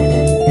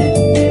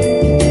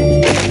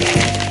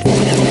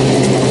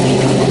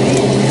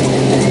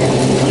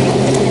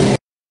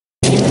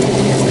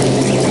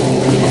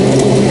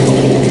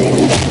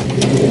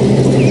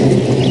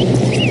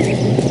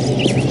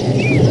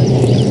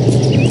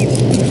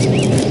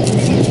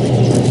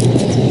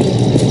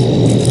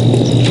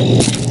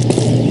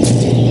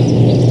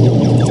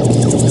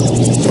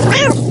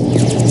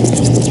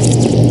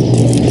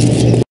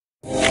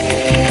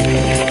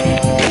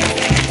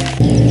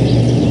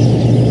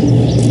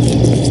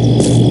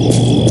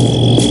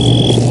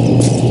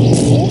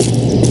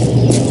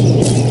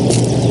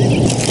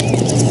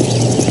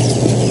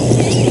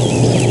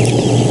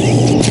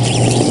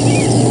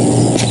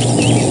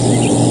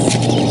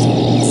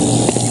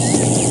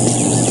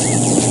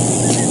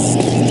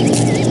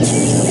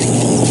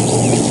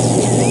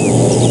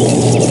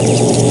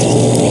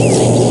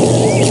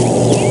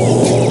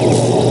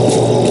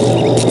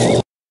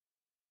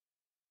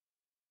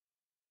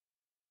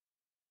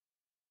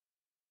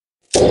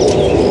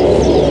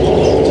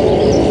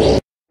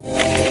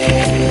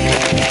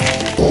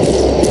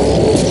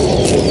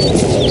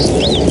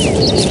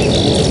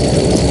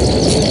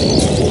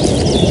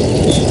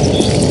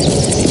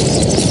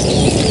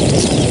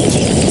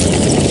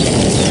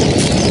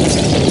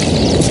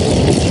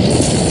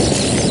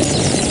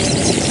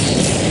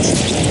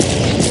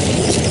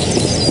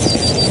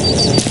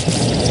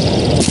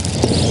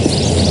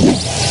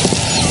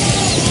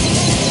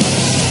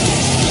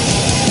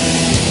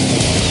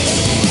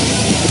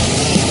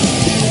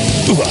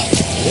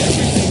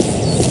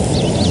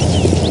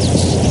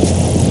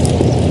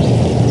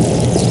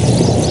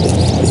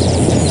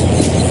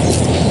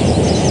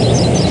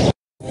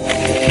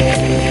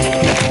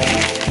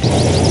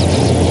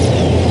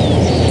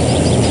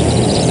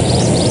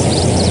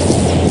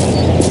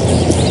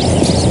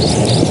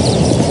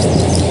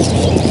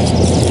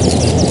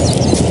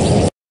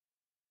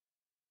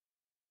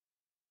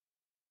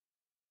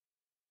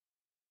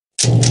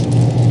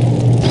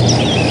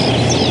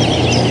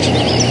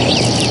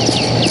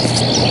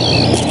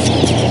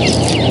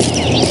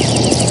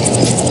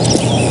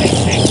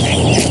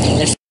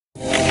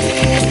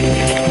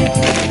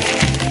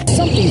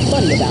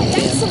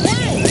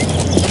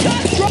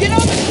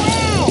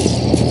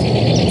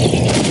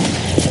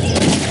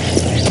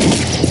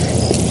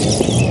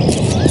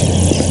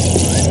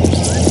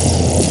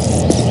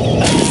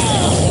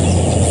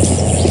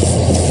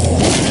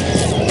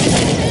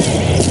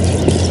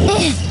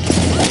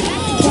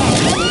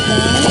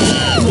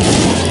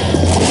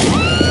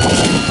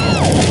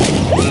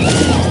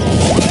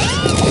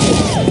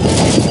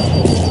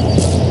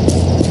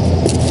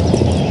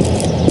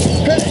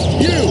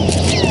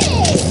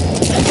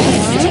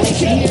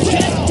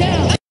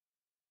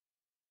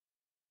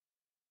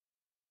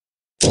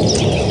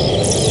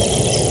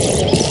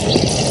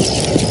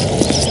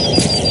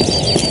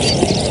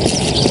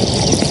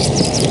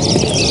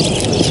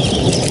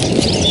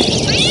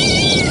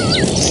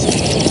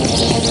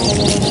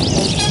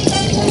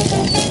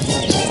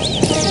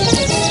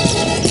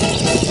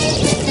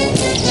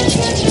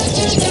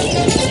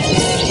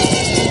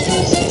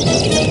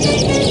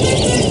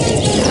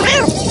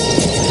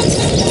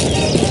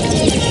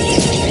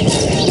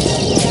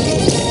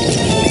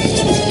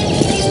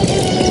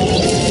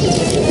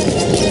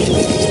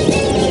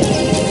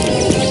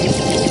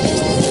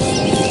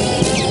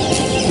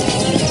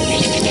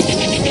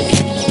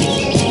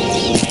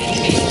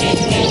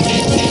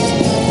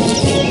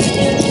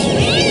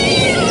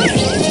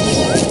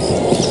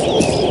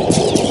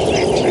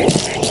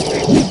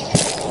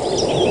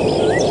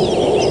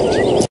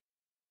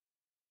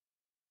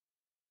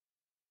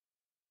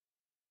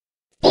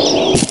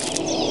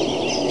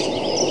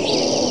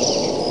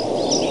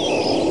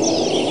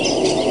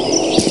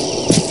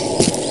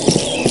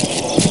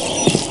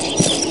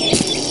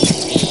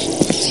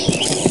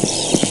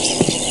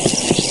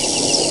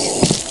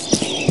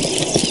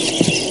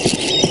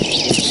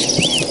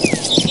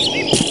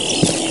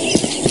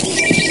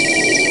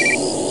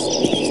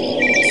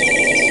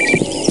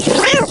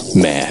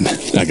 Man,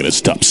 I gotta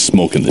stop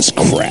smoking this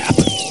crap.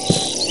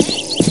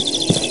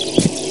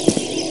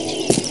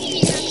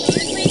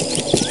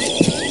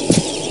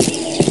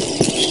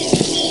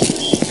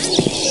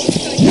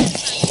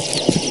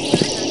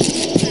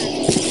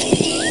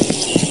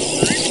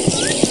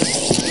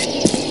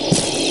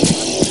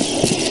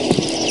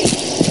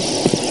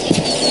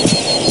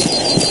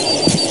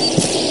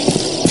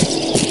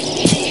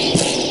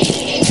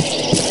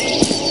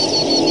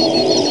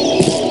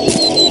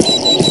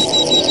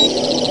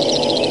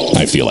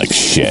 I feel like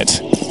shit.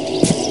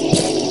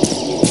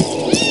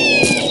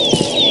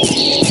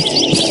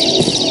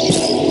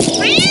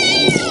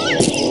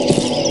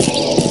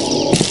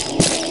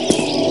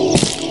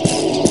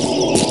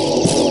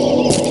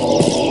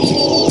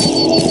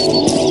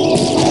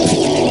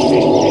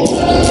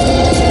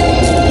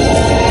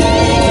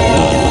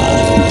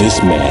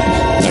 this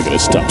man. I gotta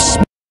stop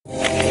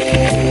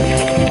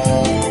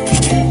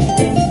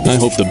I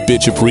hope the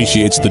bitch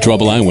appreciates the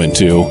trouble I went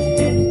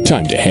to.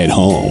 Time to head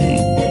home.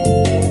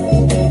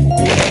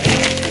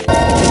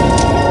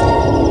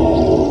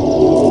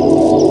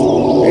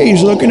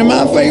 He's looking at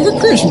my favorite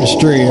Christmas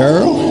tree,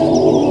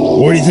 Earl.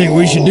 What do you think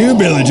we should do,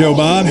 Billy Joe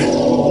Bob?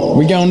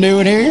 We gonna do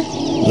it here?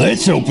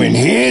 Let's open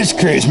his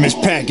Christmas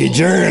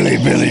package early,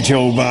 Billy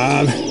Joe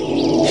Bob.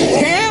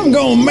 I'm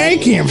gonna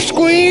make him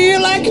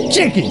squeal like a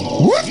chicken.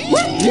 Whoop,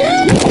 whoop,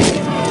 yeah.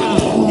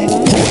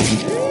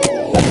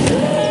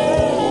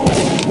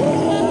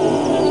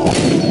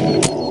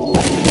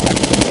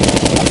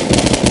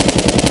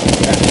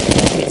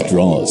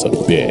 Withdrawal's a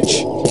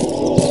bitch.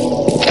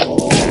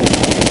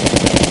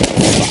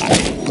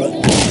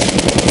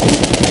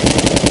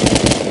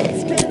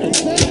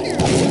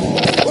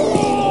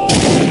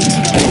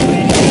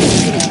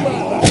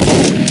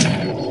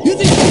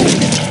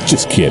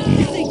 Just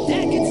kidding.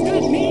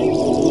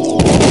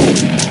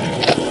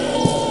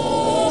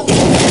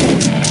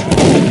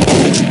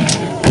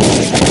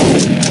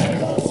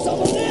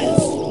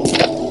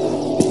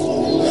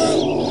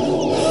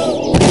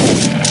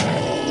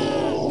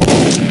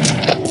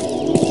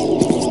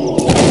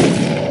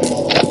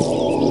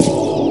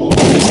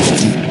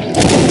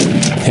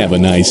 Have a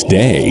nice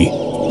day.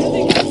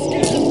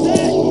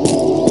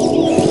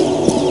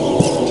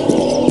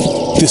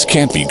 This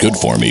can't be good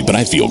for me, but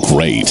I feel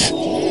great.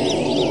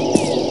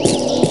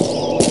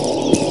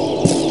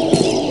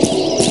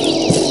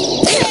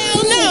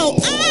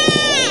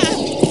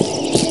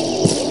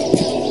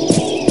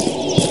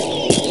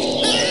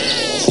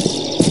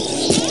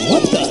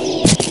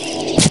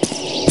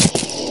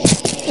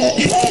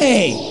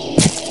 Hey!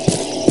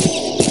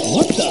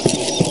 What the?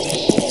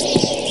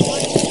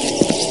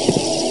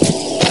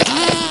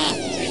 Ah!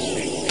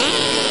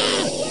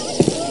 Ah!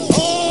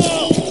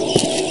 Oh!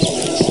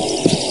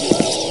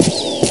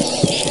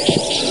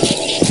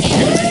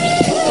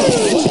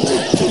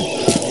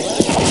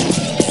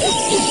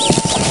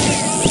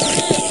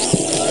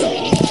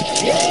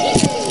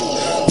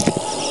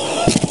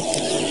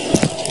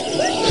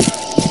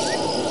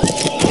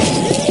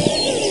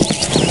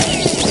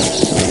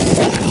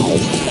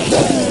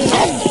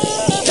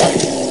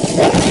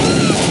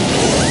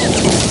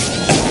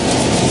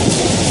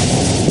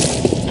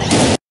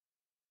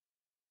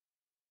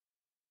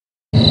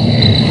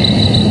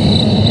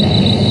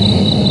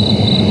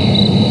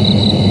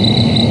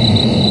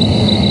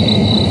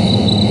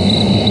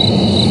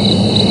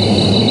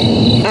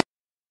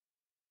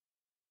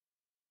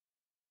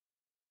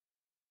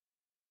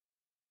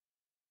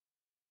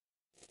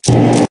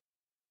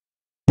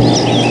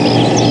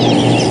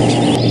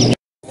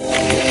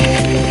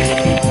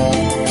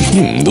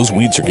 Those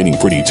weeds are getting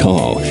pretty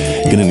tall.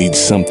 Gonna need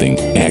something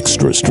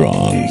extra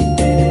strong.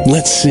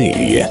 Let's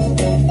see.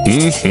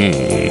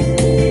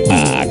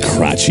 Ah,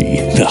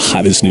 Crotchy, the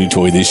hottest new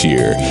toy this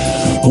year.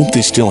 Hope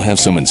they still have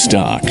some in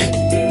stock.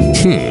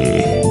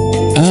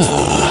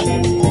 Ah,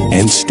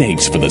 and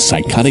steaks for the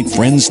Psychotic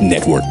Friends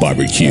Network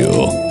barbecue.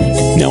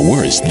 Now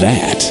where is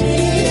that?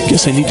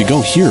 Guess I need to go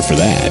here for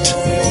that.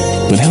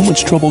 But how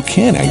much trouble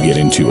can I get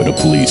into at a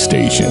police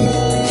station?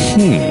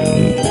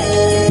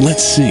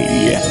 Let's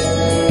see.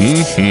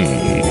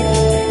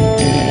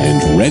 And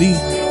ready,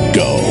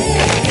 go.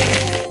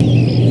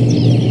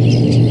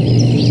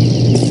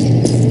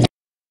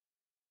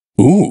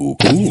 Ooh,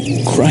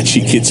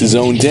 Crotchy gets his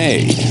own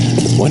day.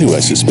 Why do I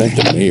suspect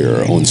the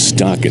mayor owns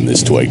stock in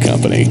this toy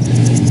company?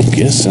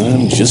 Guess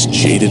I'm just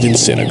jaded and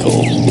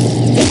cynical.